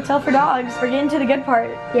 Hotel for Dogs. We're getting to the good part.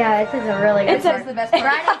 Yeah, this is a really good part. It's the best part.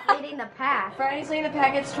 Friday's leading the path. Friday's leading the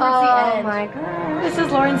packets towards the end. Oh my god. This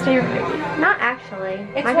is Lauren's favorite movie. Not actually.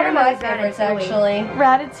 It's one of my favorites, actually.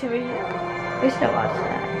 Ratatouille. We still watch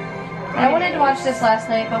that. I wanted to watch this last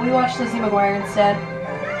night, but we watched Lizzie McGuire instead.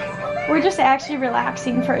 We're just actually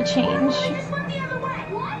relaxing for a change.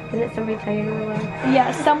 Is it somebody telling you to relax?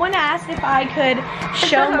 Yeah, someone asked if I could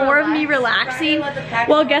show more of me relaxing.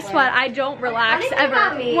 Well, guess what? I don't relax ever.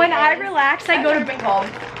 When I relax, I go to bed.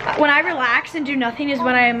 When I relax and do nothing is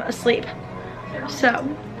when I'm asleep. So,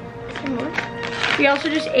 we also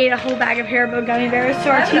just ate a whole bag of Haribo gummy bears, so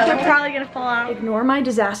our teeth are probably gonna fall out. Ignore my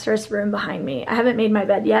disastrous room behind me. I haven't made my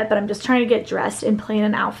bed yet, but I'm just trying to get dressed and plan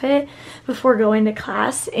an outfit before going to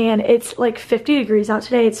class, and it's like 50 degrees out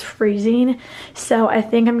today. It's freezing, so I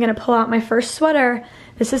think I'm gonna pull out my first sweater.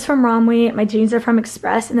 This is from Romwe. My jeans are from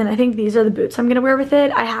Express, and then I think these are the boots I'm gonna wear with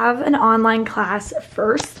it. I have an online class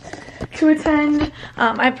first to attend.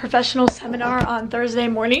 I have a professional seminar on Thursday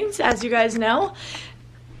mornings, as you guys know.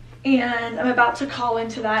 And I'm about to call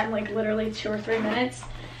into that in like literally 2 or 3 minutes.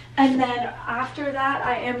 And then after that,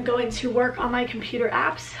 I am going to work on my computer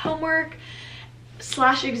apps homework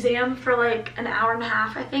 / exam for like an hour and a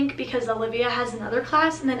half, I think, because Olivia has another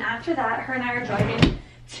class. And then after that, her and I are driving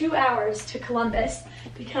 2 hours to Columbus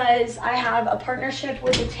because I have a partnership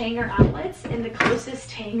with the Tanger outlets, and the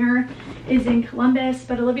closest Tanger is in Columbus,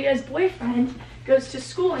 but Olivia's boyfriend goes to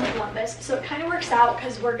school in Columbus. So it kind of works out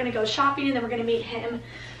because we're gonna go shopping and then we're gonna meet him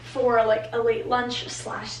for like a late lunch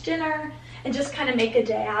 / dinner and just kind of make a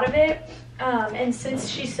day out of it. And since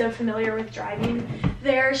she's so familiar with driving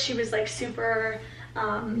there, she was like super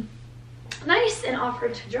nice and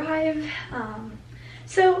offered to drive.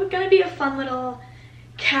 So gonna be a fun little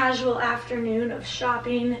casual afternoon of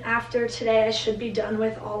shopping. After today, I should be done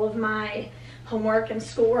with all of my homework and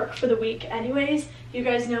schoolwork for the week anyways. You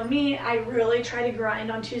guys know me, I really try to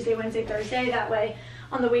grind on Tuesday, Wednesday, Thursday. That way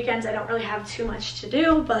on the weekends I don't really have too much to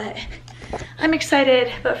do, but I'm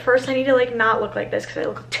excited. But first I need to like not look like this because I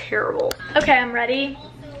look terrible. Okay, I'm ready.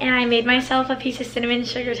 And I made myself a piece of cinnamon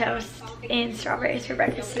sugar toast and strawberries for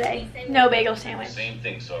breakfast today. No bagel sandwich. Same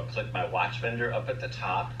thing, so I'll click my watch vendor up at the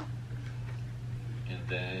top. And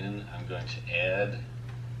then I'm going to add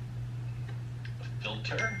a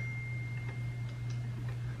filter.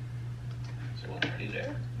 Is there one already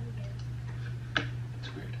there?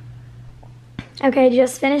 That's weird. Okay,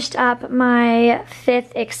 just finished up my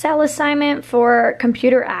 5th Excel assignment for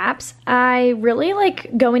computer apps. I really,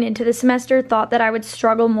 like, going into the semester, thought that I would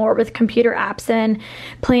struggle more with computer apps than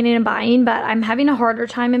planning and buying, but I'm having a harder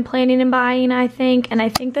time in planning and buying, I think, and I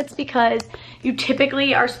think that's because you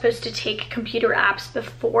typically are supposed to take computer apps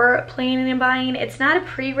before planning and buying. It's not a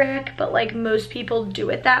prereq, but like most people do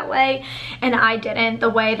it that way, and I didn't. The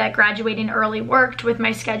way that graduating early worked with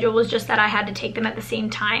my schedule was just that I had to take them at the same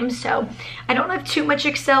time, so I don't have too much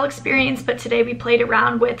Excel experience, but today we played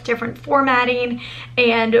around with different formatting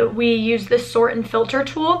and we used the sort and filter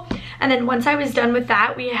tool. And then once I was done with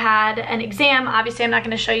that, we had an exam. Obviously, I'm not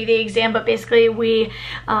going to show you the exam, but basically we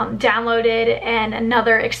downloaded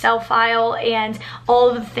another Excel file, and all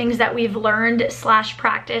of the things that we've learned /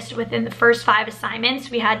 practiced within the first 5 assignments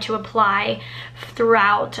we had to apply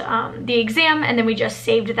throughout the exam, and then we just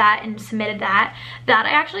saved that and submitted that. That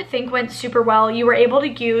I actually think went super well. You were able to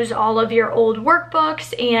use all of your old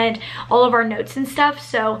workbooks and all of our notes and stuff,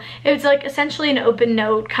 so it was like essentially an open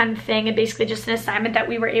note kind of thing, and basically just an assignment that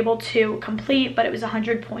we were able to complete, but it was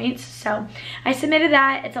 100 points. So I submitted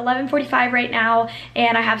that. It's 11:45 right now,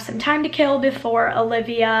 and I have some time to kill before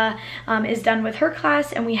Olivia is done with her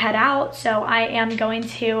class and we head out. So I am going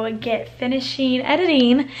to get finishing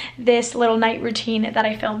editing this little night routine that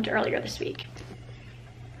I filmed earlier this week.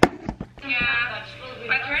 Yeah,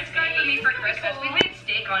 my parents got it for me for Christmas. We made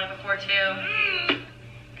steak on it before too.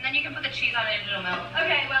 And then you can put the cheese on it and it'll melt.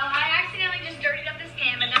 Okay, well, I accidentally just dirtied up this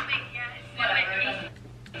pan, but nothing. Yeah, it's Whatever, it doesn't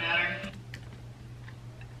matter.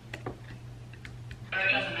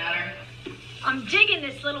 It doesn't matter. I'm digging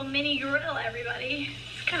this little mini grill, everybody.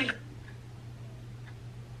 It's kind of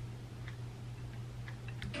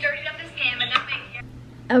dirtied up this pan, but nothing.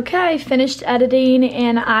 Okay, finished editing,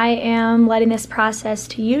 and I am letting this process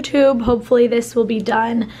to YouTube. Hopefully this will be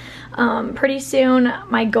done pretty soon.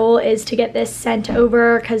 My goal is to get this sent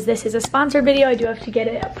over because this is a sponsored video. I do have to get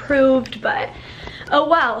it approved, but oh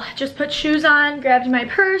well. Just put shoes on, grabbed my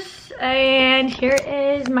purse, and here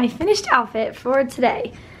is my finished outfit for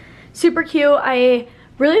today. Super cute. I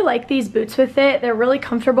really like these boots with it. They're really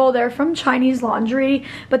comfortable. They're from Chinese Laundry,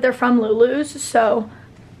 but they're from Lulu's, so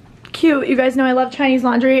cute. You guys know I love Chinese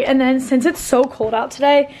Laundry. And then since it's so cold out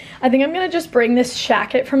today, I think I'm gonna just bring this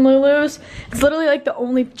jacket from Lulu's. It's literally like the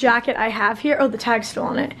only jacket I have here. Oh, the tag's still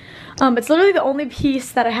on it. It's literally the only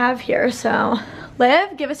piece that I have here. So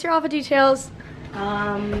Liv, give us your outfit details.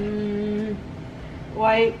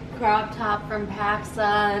 White crop top from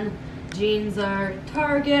PacSun, jeans are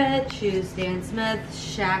Target, shoes Stan Smith,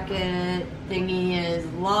 shacket thingy is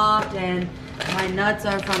Loft, and my nuts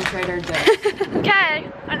are from Trader Joe's. Okay,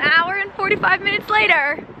 an hour and 45 minutes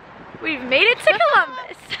later, we've made it to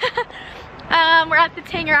Columbus. We're at the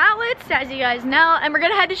Tanger Outlets, as you guys know, and we're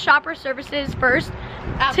gonna head to Shopper Services first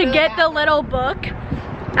to get the little book.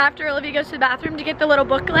 After Olivia goes to the bathroom, to get the little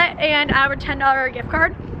booklet and our $10 gift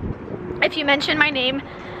card. If you mention my name,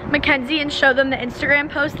 Mckenzie, and show them the Instagram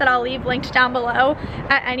post that I'll leave linked down below,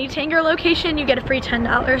 at any Tanger location, you get a free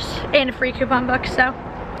 $10 and a free coupon book, so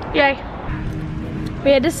yay.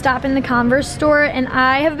 We had to stop in the Converse store, and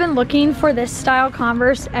I have been looking for this style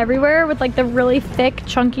Converse everywhere with like the really thick,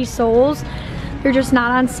 chunky soles. They're just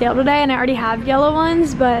not on sale today, and I already have yellow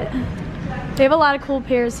ones, but they have a lot of cool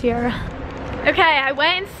pairs here. Okay, I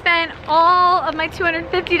went and spent all of my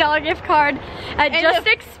 $250 gift card at Just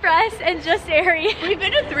Express and Just Aerie. We've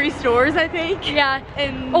been to 3 stores, I think. Yeah,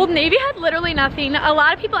 and Old Navy had literally nothing. A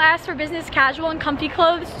lot of people asked for business casual and comfy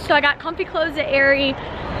clothes, so I got comfy clothes at Aerie,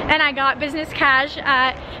 and I got business cash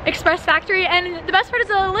at Express Factory, and the best part is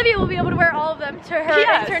that Olivia will be able to wear all of them to her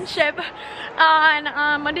internship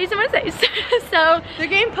on Mondays and Wednesdays. So they're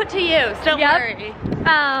getting put to use, don't worry.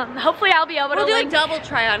 Hopefully I'll be able to do a double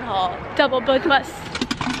try on haul. Double, both of us.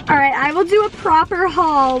 All right, I will do a proper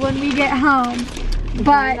haul when we get home.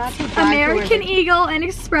 But American Eagle and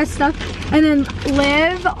Express stuff. And then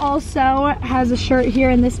Liv also has a shirt here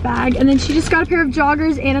in this bag. And then she just got a pair of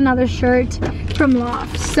joggers and another shirt from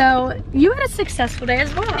Loft. So you had a successful day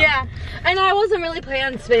as well. Yeah, and I wasn't really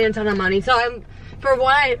planning on spending a ton of money. So for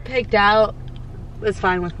what I picked out, it's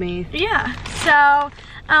fine with me. Yeah, so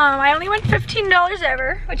I only went $15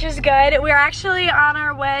 over, which is good. We're actually on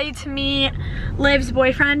our way to meet Liv's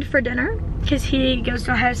boyfriend for dinner because he goes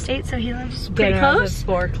to Ohio State, so he lives pretty close. It's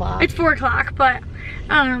 4 o'clock. It's 4 o'clock, but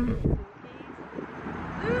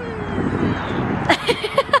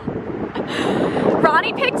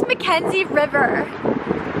Ronnie picked Mckenzie River.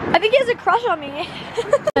 I think he has a crush on me.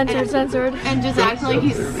 Censored. And just acting like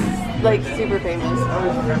he's like super famous.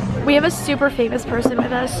 We have a super famous person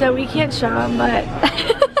with us, so we can't show him, but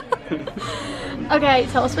okay,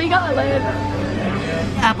 tell us what you got, Liv.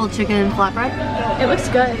 Apple chicken flatbread. It looks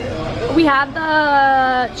good. We had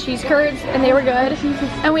the cheese curds and they were good.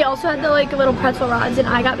 And we also had the like little pretzel rods, and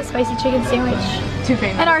I got the spicy chicken sandwich. Too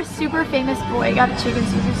famous. And our super famous boy got a chicken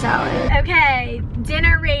Caesar salad. Okay,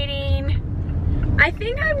 dinner rating. I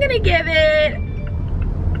think I'm gonna give it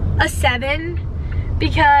a 7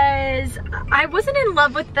 because I wasn't in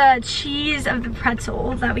love with the cheese of the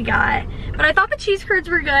pretzel that we got, but I thought the cheese curds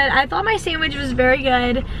were good. I thought my sandwich was very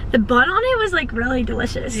good. The bun on it was like really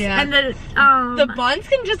delicious. Yeah. And the buns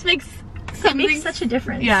can just make something. It makes such a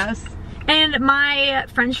difference. Yes. And my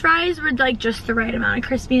French fries were like just the right amount of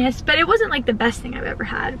crispiness, but it wasn't like the best thing I've ever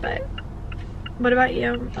had. But what about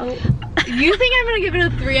you? Oh. You think I'm gonna give it a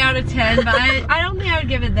 3 out of 10, but I don't think I would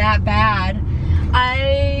give it that bad.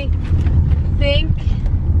 I think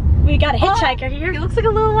we got a hitchhiker here. He looks like a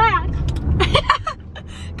little lad.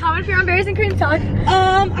 Comment if you're on berries and cream talk.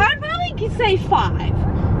 I'd probably say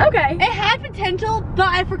 5. Okay. It had potential, but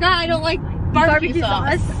I forgot I don't like barbecue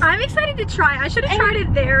sauce. I'm excited to try. I should have tried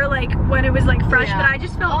it there like when it was like fresh, but I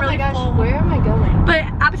just felt really full. Where am I going? But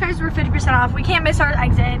appetizers were 50% off. We can't miss our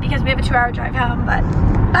exit because we have a 2-hour drive home, but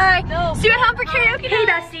bye. No, see you at home for karaoke. Hey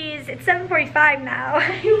besties, it's 7:45 now.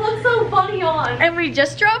 You look so funny on. And we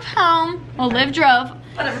just drove home. Well, Liv drove.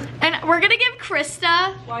 Whatever. And we're gonna give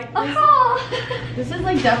Krista a call. This is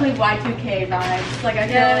like definitely Y2K vibes. Like I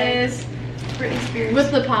feel it is. Britney Spears.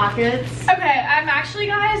 With the pockets. Okay, I'm actually,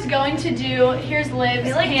 guys, going to do, here's Liv's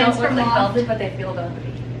They like pants don't from look like Loft. velvet, but they feel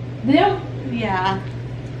velvety. They don't. Yeah.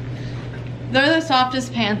 They're the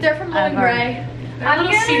softest pants. They're from Blue Gray. They're a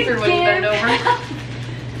little see-through when you bend over.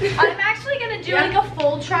 I'm actually gonna do like a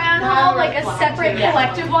full try-on haul, like a separate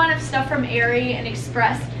collective one of stuff from Aerie and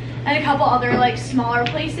Express and a couple other like smaller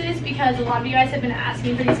places because a lot of you guys have been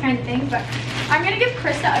asking for these kinds of things. But I'm gonna give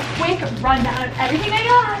Krista a quick rundown of everything I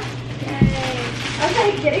got. Yay.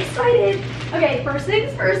 Okay, get excited. Okay, first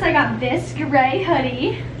things first, I got this gray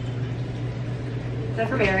hoodie. Is that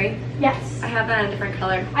from Aerie? Yes. I have that in a different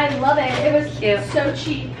color. I love it. It was cute. So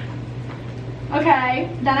cheap. Okay,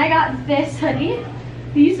 then I got this hoodie.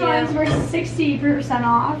 These ones were 60%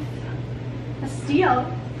 off. A steal.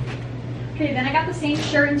 Okay, then I got the same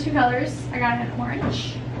shirt in 2 colors. I got it in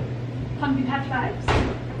orange. Pumpkin Patch vibes.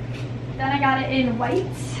 Then I got it in white.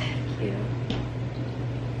 Cute.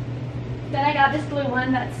 Then I got this blue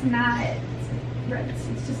one that's not red, it's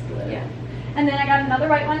just blue. Yeah. And then I got another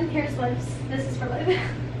white one. Here's Liv's. This is for Liv.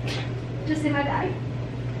 Just in my bag.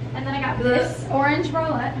 And then I got this orange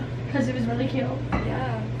bralette because it was really cute.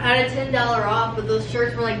 Yeah. I had a $10 off, but those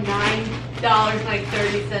shirts were like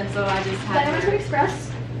 $9.30, so I just Then I had went to her.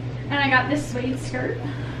 Express. And I got this suede skirt.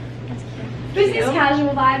 That's cute. Business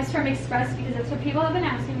casual vibes from Express because that's what people have been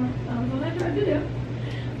asking. That's what I tried to do.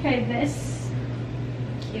 Okay, this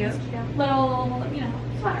Cute. little, you know,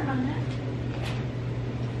 sweater on it.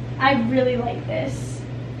 I really like this.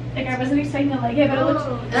 Like I wasn't expecting to like it, but it looks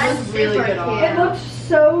That's really good on. it looks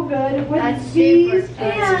so good with these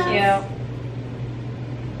pants.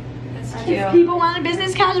 That's If cute. people want a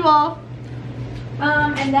business casual.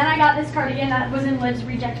 And then I got this cardigan that was in Liv's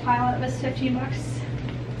reject pile. It was $15.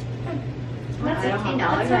 That's it. $15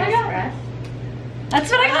 That's what I got. Express. That's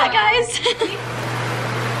what I got, guys.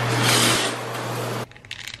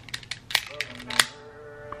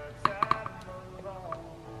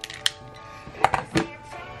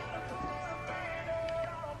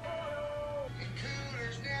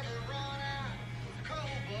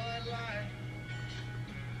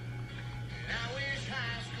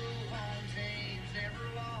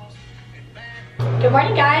 Good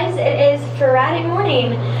morning, guys. It is Friday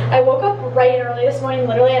morning. I woke up bright and early this morning,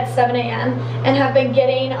 literally at 7 a.m. and have been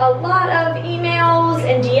getting a lot of emails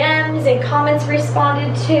and DMs and comments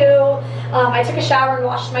responded to. I took a shower and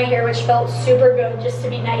washed my hair, which felt super good just to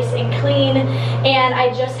be nice and clean. And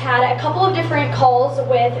I just had a couple of different calls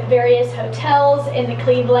with various hotels in the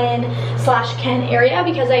Cleveland/Ken area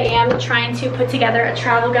because I am trying to put together a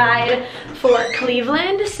travel guide for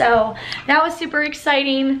Cleveland. So that was super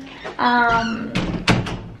exciting.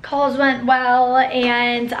 Calls went well,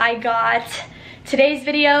 and I got today's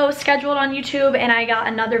video scheduled on YouTube, and I got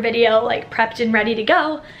another video like prepped and ready to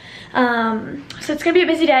go. So it's gonna be a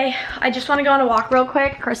busy day. I just want to go on a walk real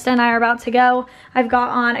quick. Krista and I are about to go. I've got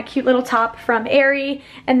on a cute little top from Aerie,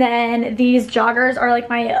 and then these joggers are like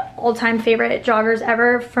my all-time favorite joggers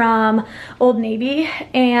ever from Old Navy,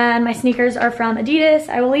 and my sneakers are from Adidas.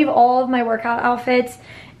 I will leave all of my workout outfits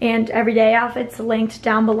and everyday outfits linked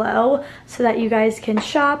down below so that you guys can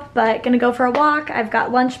shop, but gonna go for a walk. I've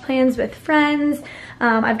got lunch plans with friends.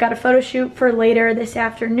 I've got a photo shoot for later this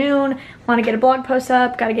afternoon. Want to get a blog post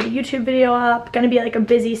up, gotta get a YouTube video up. Gonna be like a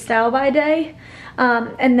busy style by day.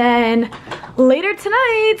 And then later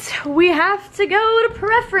tonight, we have to go to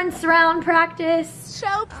preference round practice.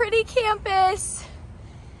 Show pretty campus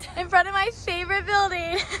in front of my favorite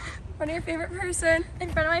building. In front of your favorite person. In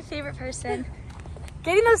front of my favorite person.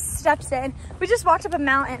 Getting those steps in. We just walked up a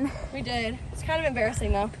mountain. We did. It's kind of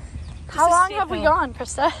embarrassing though. How long have we gone,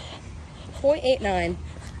 Krista? 0.89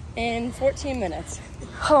 in 14 minutes.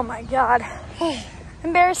 Oh my God.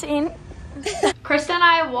 Embarrassing. Krista and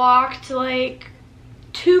I walked like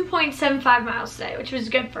 2.75 miles today, which was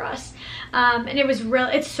good for us. And it was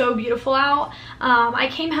it's so beautiful out. I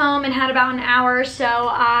came home and had about an hour, so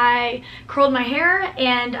I curled my hair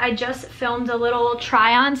and I just filmed a little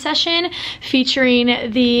try-on session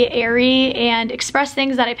featuring the Aerie and Express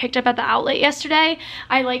things that I picked up at the outlet yesterday.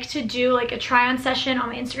 I like to do like a try-on session on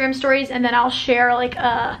my Instagram stories, and then I'll share like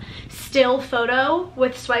a still photo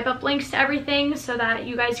with swipe up links to everything so that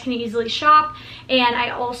you guys can easily shop. And I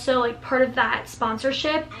also, like, part of that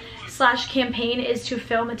sponsorship / campaign is to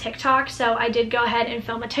film a TikTok, so I did go ahead and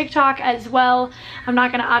film a TikTok as well. I'm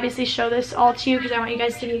not gonna obviously show this all to you because I want you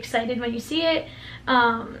guys to be excited when you see it,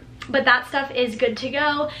 but that stuff is good to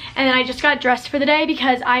go. And then I just got dressed for the day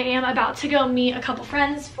because I am about to go meet a couple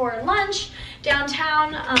friends for lunch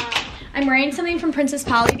downtown. I'm wearing something from Princess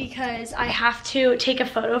Polly because I have to take a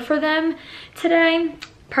photo for them today,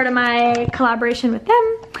 part of my collaboration with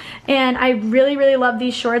them. And I really love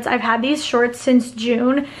these shorts. I've had these shorts since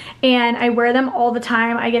June and I wear them all the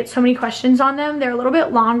time. I get so many questions on them. They're a little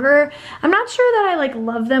bit longer. I'm not sure that I like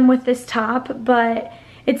love them with this top, but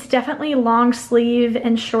it's definitely long sleeve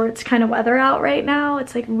and shorts kind of weather out right now.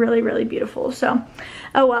 It's like really beautiful, so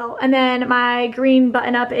oh well. And then my green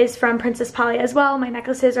button up is from Princess Polly as well. My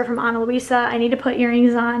necklaces are from Ana Luisa. I need to put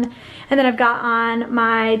earrings on. And then I've got on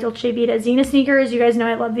my Dolce Vita Zena sneakers. You guys know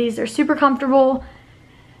I love these. They're super comfortable.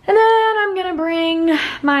 And then I'm gonna bring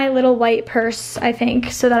my little white purse, I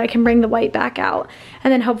think, so that I can bring the white back out.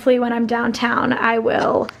 And then hopefully when I'm downtown, I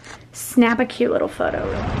will snap a cute little photo.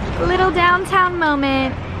 Little downtown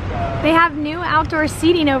moment. They have new outdoor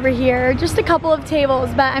seating over here, just a couple of tables,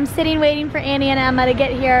 but I'm sitting waiting for Annie and Emma to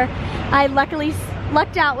get here. I luckily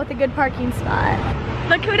lucked out with a good parking spot.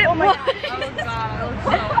 Look who it was. Oh God, that looks so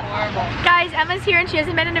horrible. Guys, Emma's here and she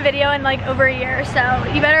hasn't been in a video in like over a year, so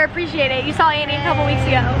you better appreciate it. You saw Annie a couple weeks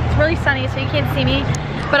ago. It's really sunny, so you can't see me,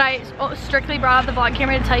 but I strictly brought out the vlog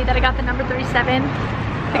camera to tell you that I got the number 37.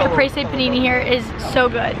 The caprese panini here is so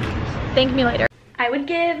good. Thank me later. I would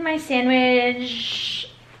give my sandwich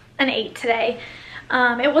an 8 today.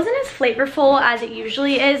 It wasn't as flavorful as it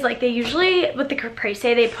usually is. Like, they usually, with the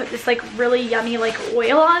caprese, they put this like really yummy like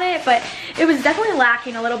oil on it, but it was definitely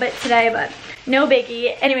lacking a little bit today, but no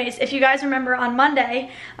biggie. Anyways, if you guys remember on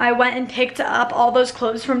Monday, I went and picked up all those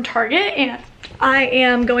clothes from Target, and I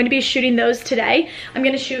am going to be shooting those today. I'm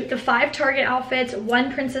gonna shoot the 5 Target outfits,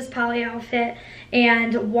 1 Princess Polly outfit,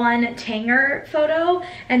 and 1 Tanger photo,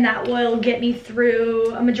 and that will get me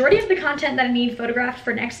through a majority of the content that I need photographed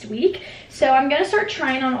for next week. So I'm gonna start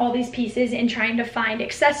trying on all these pieces and trying to find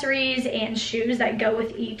accessories and shoes that go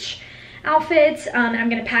with each outfit. And I'm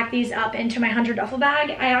gonna pack these up into my 100 duffel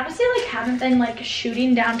bag. I honestly like haven't been like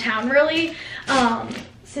shooting downtown really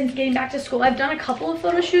since getting back to school. I've done a couple of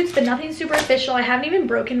photo shoots, but nothing super official. I haven't even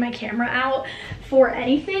broken my camera out for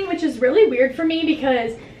anything, which is really weird for me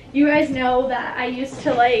because you guys know that I used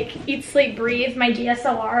to like eat, sleep, breathe my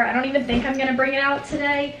DSLR. I don't even think I'm gonna bring it out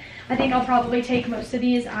today. I think I'll probably take most of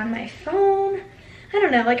these on my phone. I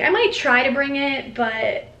don't know, like I might try to bring it,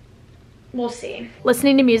 but we'll see.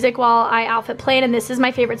 Listening to music while I outfit plan, and this is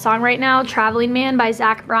my favorite song right now, Traveling Man by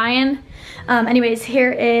Zach Bryan. Anyways,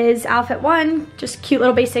 here is outfit 1, just cute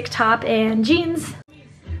little basic top and jeans.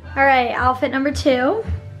 All right, outfit number 2.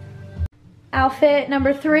 Outfit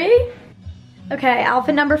number 3. Okay,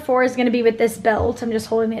 outfit number 4 is gonna be with this belt. I'm just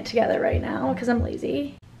holding it together right now because I'm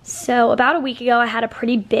lazy. So about a week ago, I had a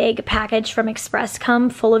pretty big package from Express come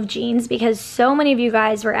full of jeans because so many of you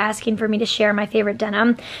guys were asking for me to share my favorite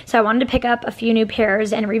denim. So I wanted to pick up a few new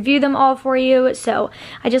pairs and review them all for you. So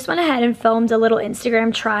I just went ahead and filmed a little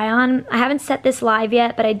Instagram try on. I haven't set this live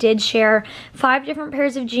yet, but I did share 5 different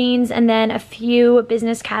pairs of jeans and then a few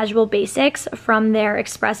business casual basics from their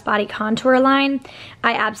Express body contour line.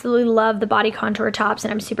 I absolutely love the body contour tops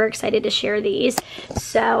and I'm super excited to share these.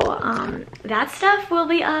 So that stuff will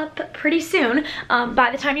be up pretty soon. By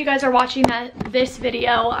the time you guys are watching this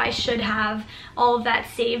video, I should have all of that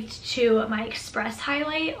saved to my Express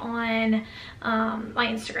highlight on my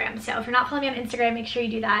Instagram. So if you're not following me on Instagram, make sure you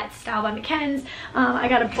do that. It's Style by McKenzie. I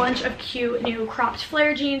got a bunch of cute new cropped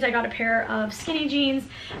flare jeans. I got a pair of skinny jeans.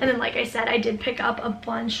 And then like I said, I did pick up a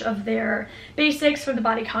bunch of their basics for the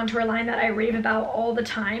body contour line that I rave about all the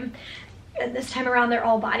time. And this time around, they're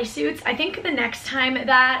all bodysuits. I think the next time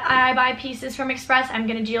that I buy pieces from Express, I'm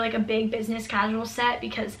gonna do like a big business casual set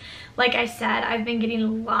because like I said, I've been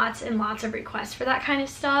getting lots and lots of requests for that kind of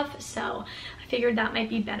stuff. So I figured that might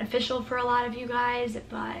be beneficial for a lot of you guys.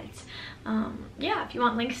 But yeah, if you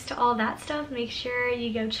want links to all that stuff, make sure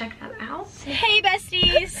you go check that out. Hey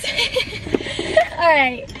besties. All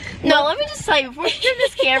right. No, let me just tell you, before she turned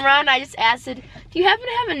this camera on, I just asked her, do you happen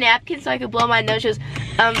to have a napkin so I could blow my nose? She goes,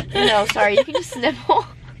 no, sorry, you can just sniffle.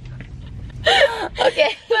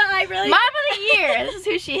 Okay. But I really... Mom of the year, this is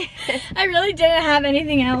who she is. I really didn't have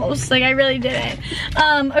anything else. Like, I really didn't.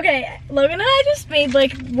 Okay, Logan and I just made,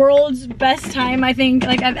 like, world's best time, I think,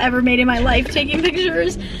 like, I've ever made in my life taking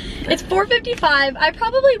pictures. It's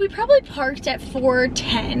 4:55. We probably parked at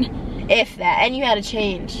 4:10. If that, and you had to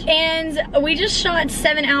change. And we just shot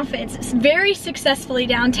 7 outfits very successfully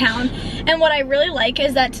downtown. And what I really like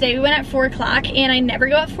is that today we went at 4 o'clock and I never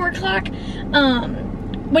go at 4 o'clock.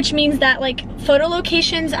 Which means that like photo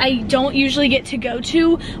locations I don't usually get to go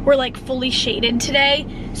to were like fully shaded today.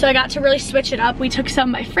 So I got to really switch it up. We took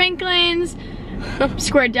some by Franklin's,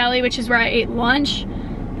 Square Deli, which is where I ate lunch.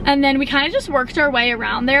 And then we kind of just worked our way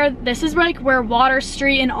around there. This is like where Water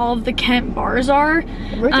Street and all of the Kent bars are.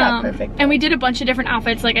 Worked out perfect. And we did a bunch of different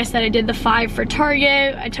outfits. Like I said, I did the 5 for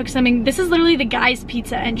Target. I took something, this is literally the Guy's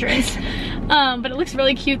Pizza entrance. But it looks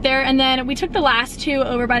really cute there. And then we took the last 2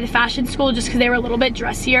 over by the fashion school just because they were a little bit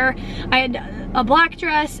dressier. I had a black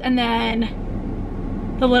dress and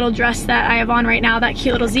then the little dress that I have on right now, that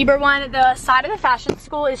cute little zebra one. The side of the fashion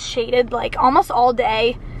school is shaded like almost all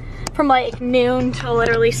day, from like noon to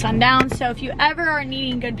literally sundown. So if you ever are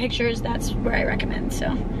needing good pictures, that's where I recommend.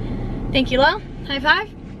 So thank you, Lo. High five.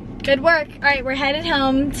 Good work. All right, we're headed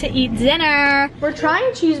home to eat dinner. We're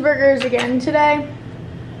trying cheeseburgers again today.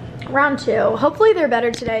 Round 2. Hopefully they're better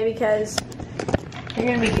today because they're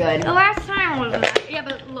gonna be good. The last time was, yeah,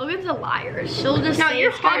 but Logan's a liar. She'll just say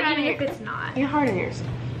it's good even if it's not. You're hard on yours.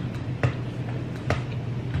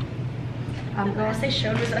 The last they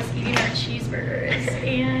showed was us eating our cheeseburgers,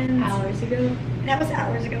 and hours ago. That was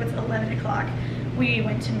hours ago. It's 11 o'clock. We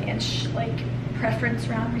went to Manch, like preference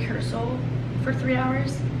round rehearsal for 3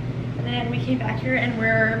 hours, and then we came back here, and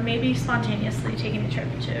we're maybe spontaneously taking a trip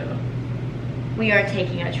to. We are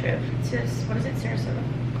taking a trip. To what is it, Sarasota?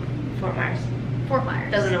 Fort Myers. Fort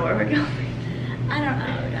Myers. Doesn't know where we're going. I don't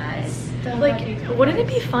know, guys. Like, wouldn't it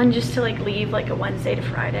be fun just to like leave like a Wednesday to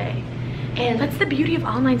Friday? And that's the beauty of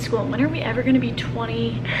online school. When are we ever gonna be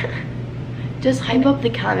 20? Just hype up the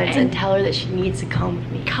comments and tell her that she needs to come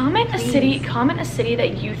with me. Comment a city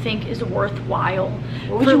that you think is worthwhile.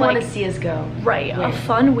 Where would you want to see us go? Right, a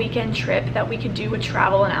fun weekend trip that we could do a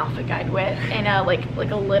travel and outfit guide with, and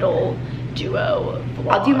like a little duo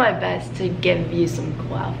vlog. I'll do my best to give you some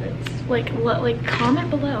cool outfits. Like comment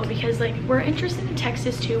below, because like we're interested in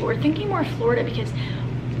Texas too. We're thinking more Florida because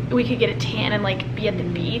we could get a tan and like be at the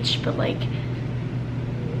beach, but like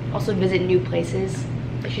also visit new places.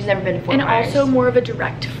 She's never been to Fort Myers. And also more of a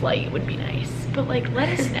direct flight would be nice. But like let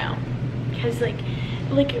us know, because like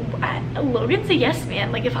Logan's a yes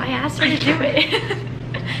man. Like if I asked her to do it,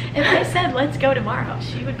 if I said let's go tomorrow,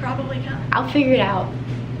 she would probably come. I'll figure it out.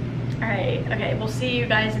 All right, okay, we'll see you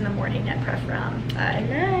guys in the morning at pref round. Bye. Good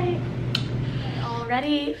night.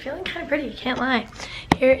 Already feeling kind of pretty, can't lie.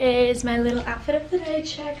 Here is my little outfit of the day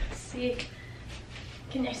check. Let's see.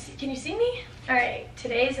 Can you see me? All right,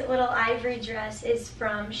 today's little ivory dress is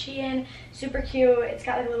from Shein. Super cute. It's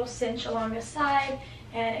got like a little cinch along the side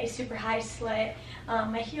and a super high slit.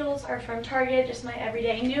 My heels are from Target, just my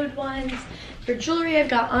everyday nude ones. For jewelry, I've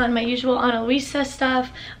got on my usual Ana Luisa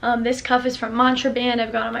stuff. This cuff is from Mantra Band.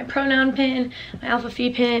 I've got on my pronoun pin, my Alpha Phi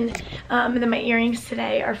pin, and then my earrings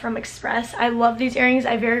today are from Express. I love these earrings.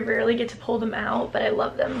 I very rarely get to pull them out, but I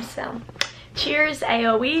love them. So cheers,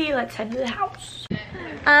 AOE. Let's head to the house.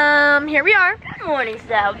 Here we are. Good morning,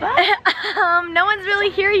 Salva. No one's really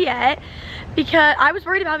here yet because I was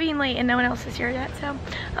worried about being late and no one else is here yet. So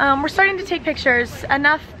we're starting to take pictures.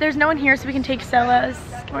 There's no one here so we can take solos.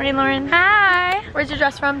 Good morning, Lauren. Hi. Where's your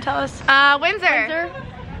dress from? Tell us. Windsor.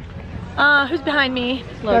 Who's behind me?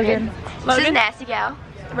 Logan. This is Logan? Nasty Gal.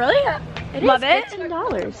 Really? Love it.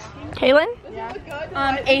 $15. Kaylin?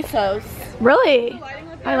 ASOS. Really?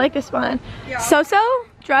 I like this one. So-so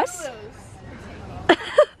dress?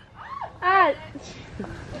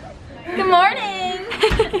 Good morning.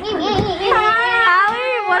 Allie,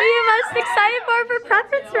 what are you most excited for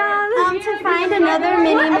preference round? To find another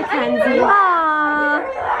mini Mckenzie.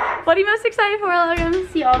 Aww. What are you most excited for, Logan?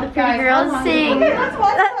 See all the pretty girls sing.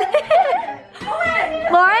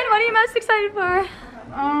 Lauren, what are you most excited for?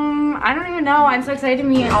 I don't even know. I'm so excited to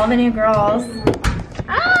meet all the new girls.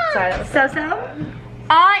 Sorry, that was So-so?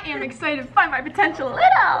 I am excited to find my potential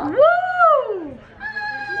little. Woo!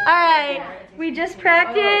 Alright, we just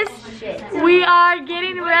practiced. We are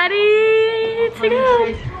getting ready to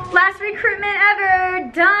go. Last recruitment ever.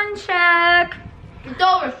 Done, check. It's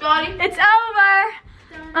over, shawty. It's over.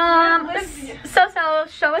 So-so,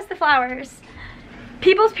 show us the flowers.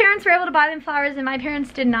 People's parents were able to buy them flowers and my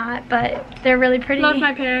parents did not, but they're really pretty. Love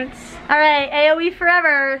my parents. Alright, AOE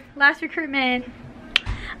forever. Last recruitment.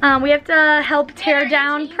 We have to help tear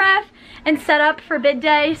down pref and set up for bid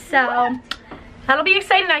day, so that'll be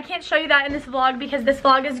exciting. I can't show you that in this vlog because this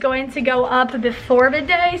vlog is going to go up before bid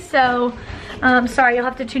day, so sorry, you'll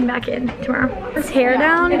have to tune back in tomorrow. This tear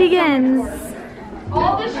down begins.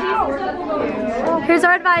 Here's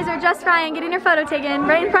our advisor, Just Ryan, getting her photo taken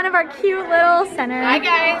right in front of our cute little center. Hi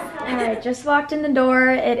guys. Alright, just walked in the door.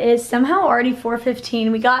 It is somehow already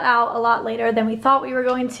 4:15. We got out a lot later than we thought we were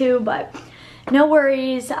going to, but no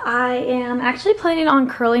worries. I am actually planning on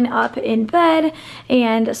curling up in bed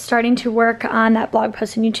and starting to work on that blog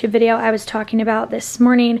post and YouTube video I was talking about this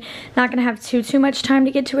morning. Not gonna have too much time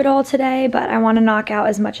to get to it all today, but I want to knock out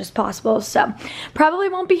as much as possible. So probably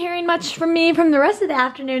won't be hearing much from me from the rest of the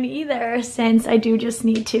afternoon either, since I do just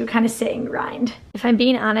need to kind of sit and grind. If I'm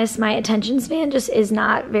being honest, my attention span just is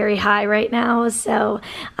not very high right now, so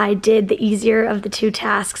I did the easier of the two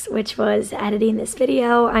tasks, which was editing this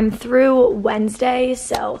video. I'm through Wednesday,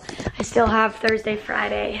 so I still have Thursday,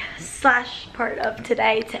 Friday / part of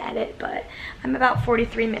today to edit, but I'm about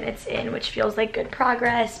 43 minutes in, which feels like good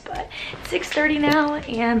progress. But it's 6:30 now,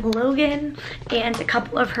 and Logan and a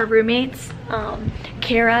couple of her roommates,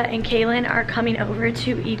 Kara and Kaylin, are coming over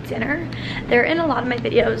to eat dinner. They're in a lot of my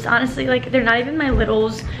videos, honestly. Like, they're not even my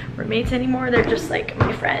littles roommates anymore, they're just like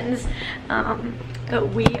my friends. But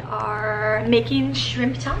we are making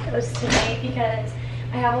shrimp tacos tonight because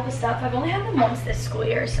I have all the stuff. I've only had them once this school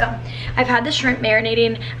year, so I've had the shrimp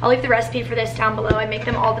marinating. I'll leave the recipe for this down below. I make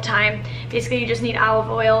them all the time. Basically, you just need olive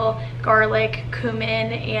oil, garlic,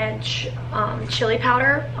 cumin, and chili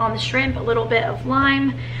powder on the shrimp, a little bit of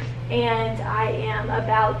lime, and I am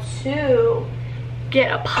about to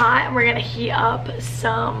get a pot and we're gonna heat up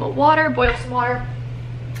some water, boil some water,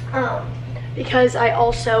 because I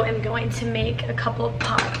also am going to make a couple of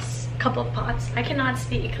pots. I cannot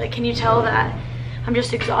speak. Like, can you tell that I'm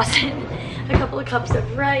just exhausted? A couple of cups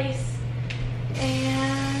of rice,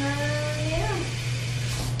 and yeah,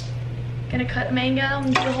 gonna cut a mango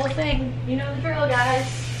and do the whole thing. You know the drill,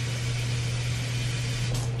 guys.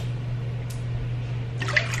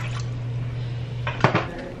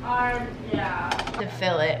 Yeah. To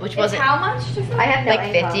fill it, which It's wasn't. how much to fill? I have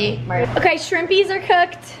like 50. Okay, shrimpies are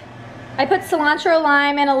cooked. I put cilantro,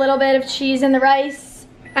 lime, and a little bit of cheese in the rice.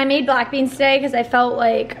 I made black beans today because I felt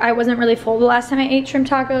like I wasn't really full the last time I ate shrimp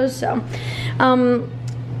tacos. So,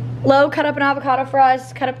 Lo cut up an avocado for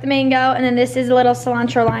us, cut up the mango, and then this is a little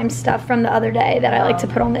cilantro lime stuff from the other day that I like to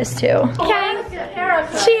put on this too. Okay,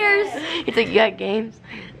 cheers. You think you got games?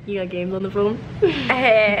 You got games on the phone?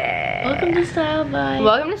 Hey. Welcome to Style By.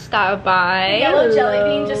 Welcome to Style By. Yellow jelly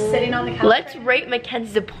bean just sitting on the counter. Let's rate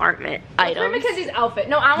Mackenzie's apartment items. Let's rate Mackenzie's outfit.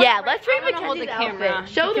 No, I want let's rate Mackenzie's outfit.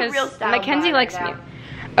 Show the real Style Mackenzie By likes right me.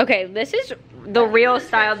 Okay, this is the real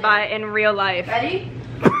Styled By in real life. Ready?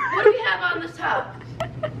 What do we have on the top?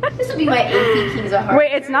 This will be my AC Kings of Heart.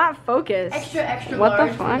 Wait, it's not focused. Extra What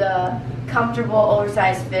large the fuck? for the comfortable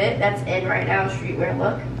oversized fit. That's in right now, streetwear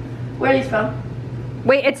look. Where are these from?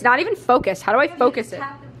 Wait, it's not even focused. How do I focus it?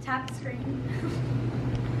 Tap the screen.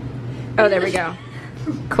 Oh, there we go.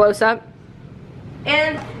 Close up.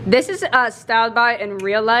 And This is Styled By in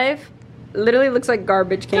real life. Literally looks like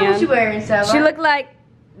garbage tell what can. you wearing, Sarah. She looked like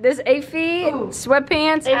this 8 feet,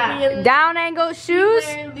 sweatpants, down angle shoes.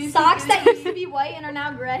 Socks that used to be white and are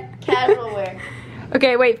now gray. Casual wear.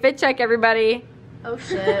 Okay, wait, fit check everybody. Oh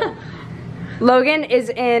shit. Logan is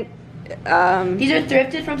in, These are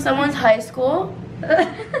thrifted from someone's high school.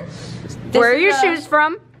 where are your shoes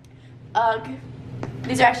from? UGG.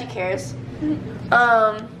 These are actually Cares.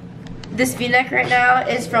 This V-neck right now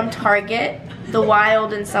is from Target, the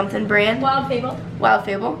Wild and something brand. Wild Fable. Wild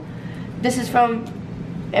Fable. This is from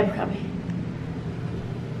Abercrombie.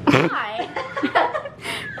 Hi.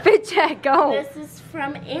 Fit check, go. This is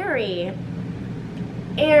from Aerie.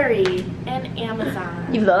 Aerie and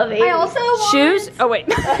Amazon. You love it. I also want Shoes? Oh, wait.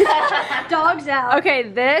 dogs out. Okay,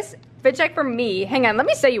 this fit check for me. Hang on, let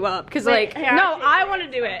me set you up. Because, like, no, I want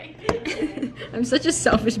to do it. I'm such a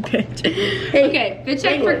selfish bitch. Okay, fit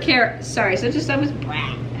check for Kara. Sorry, such a selfish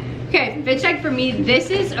brat. Okay, fit check for me. This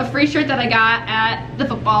is a free shirt that I got at the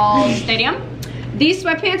football stadium. These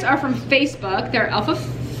sweatpants are from Facebook. They're Alpha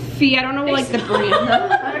Phi. I don't know, like, the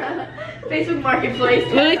brand. Facebook Marketplace.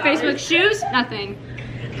 Literally Facebook. Shoes? Nothing.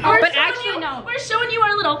 But actually, no. We're showing you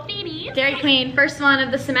our little feeties. Dairy Queen, first one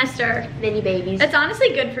of the semester. Mini babies. It's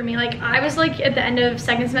honestly good for me. Like, I was like at the end of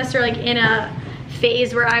second semester, like in a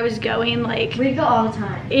phase where I was going like. We go all the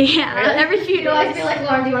time. Yeah, every few days. I feel like,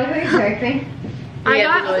 Lauren, do you want to go to Dairy Queen?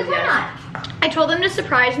 I told them to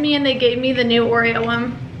surprise me and they gave me the new Oreo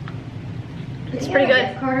one. It's pretty good.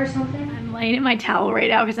 Gift card or something? I'm laying in my towel right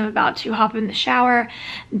now because I'm about to hop in the shower.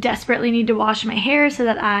 Desperately need to wash my hair so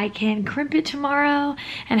that I can crimp it tomorrow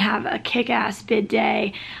and have a kick-ass bid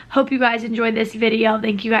day. Hope you guys enjoyed this video.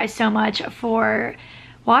 Thank you guys so much for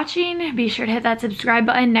watching. Be sure to hit that subscribe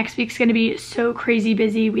button. Next week's gonna be so crazy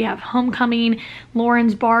busy. We have homecoming,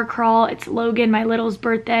 Lauren's bar crawl, it's Logan, my little's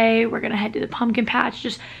birthday. We're gonna head to the pumpkin patch.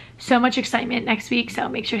 Just so much excitement next week, so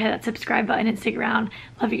make sure to hit that subscribe button and stick around.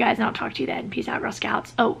 Love you guys, and I'll talk to you then. Peace out, Girl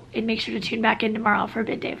Scouts. Oh, and make sure to tune back in tomorrow for a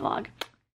bid day vlog.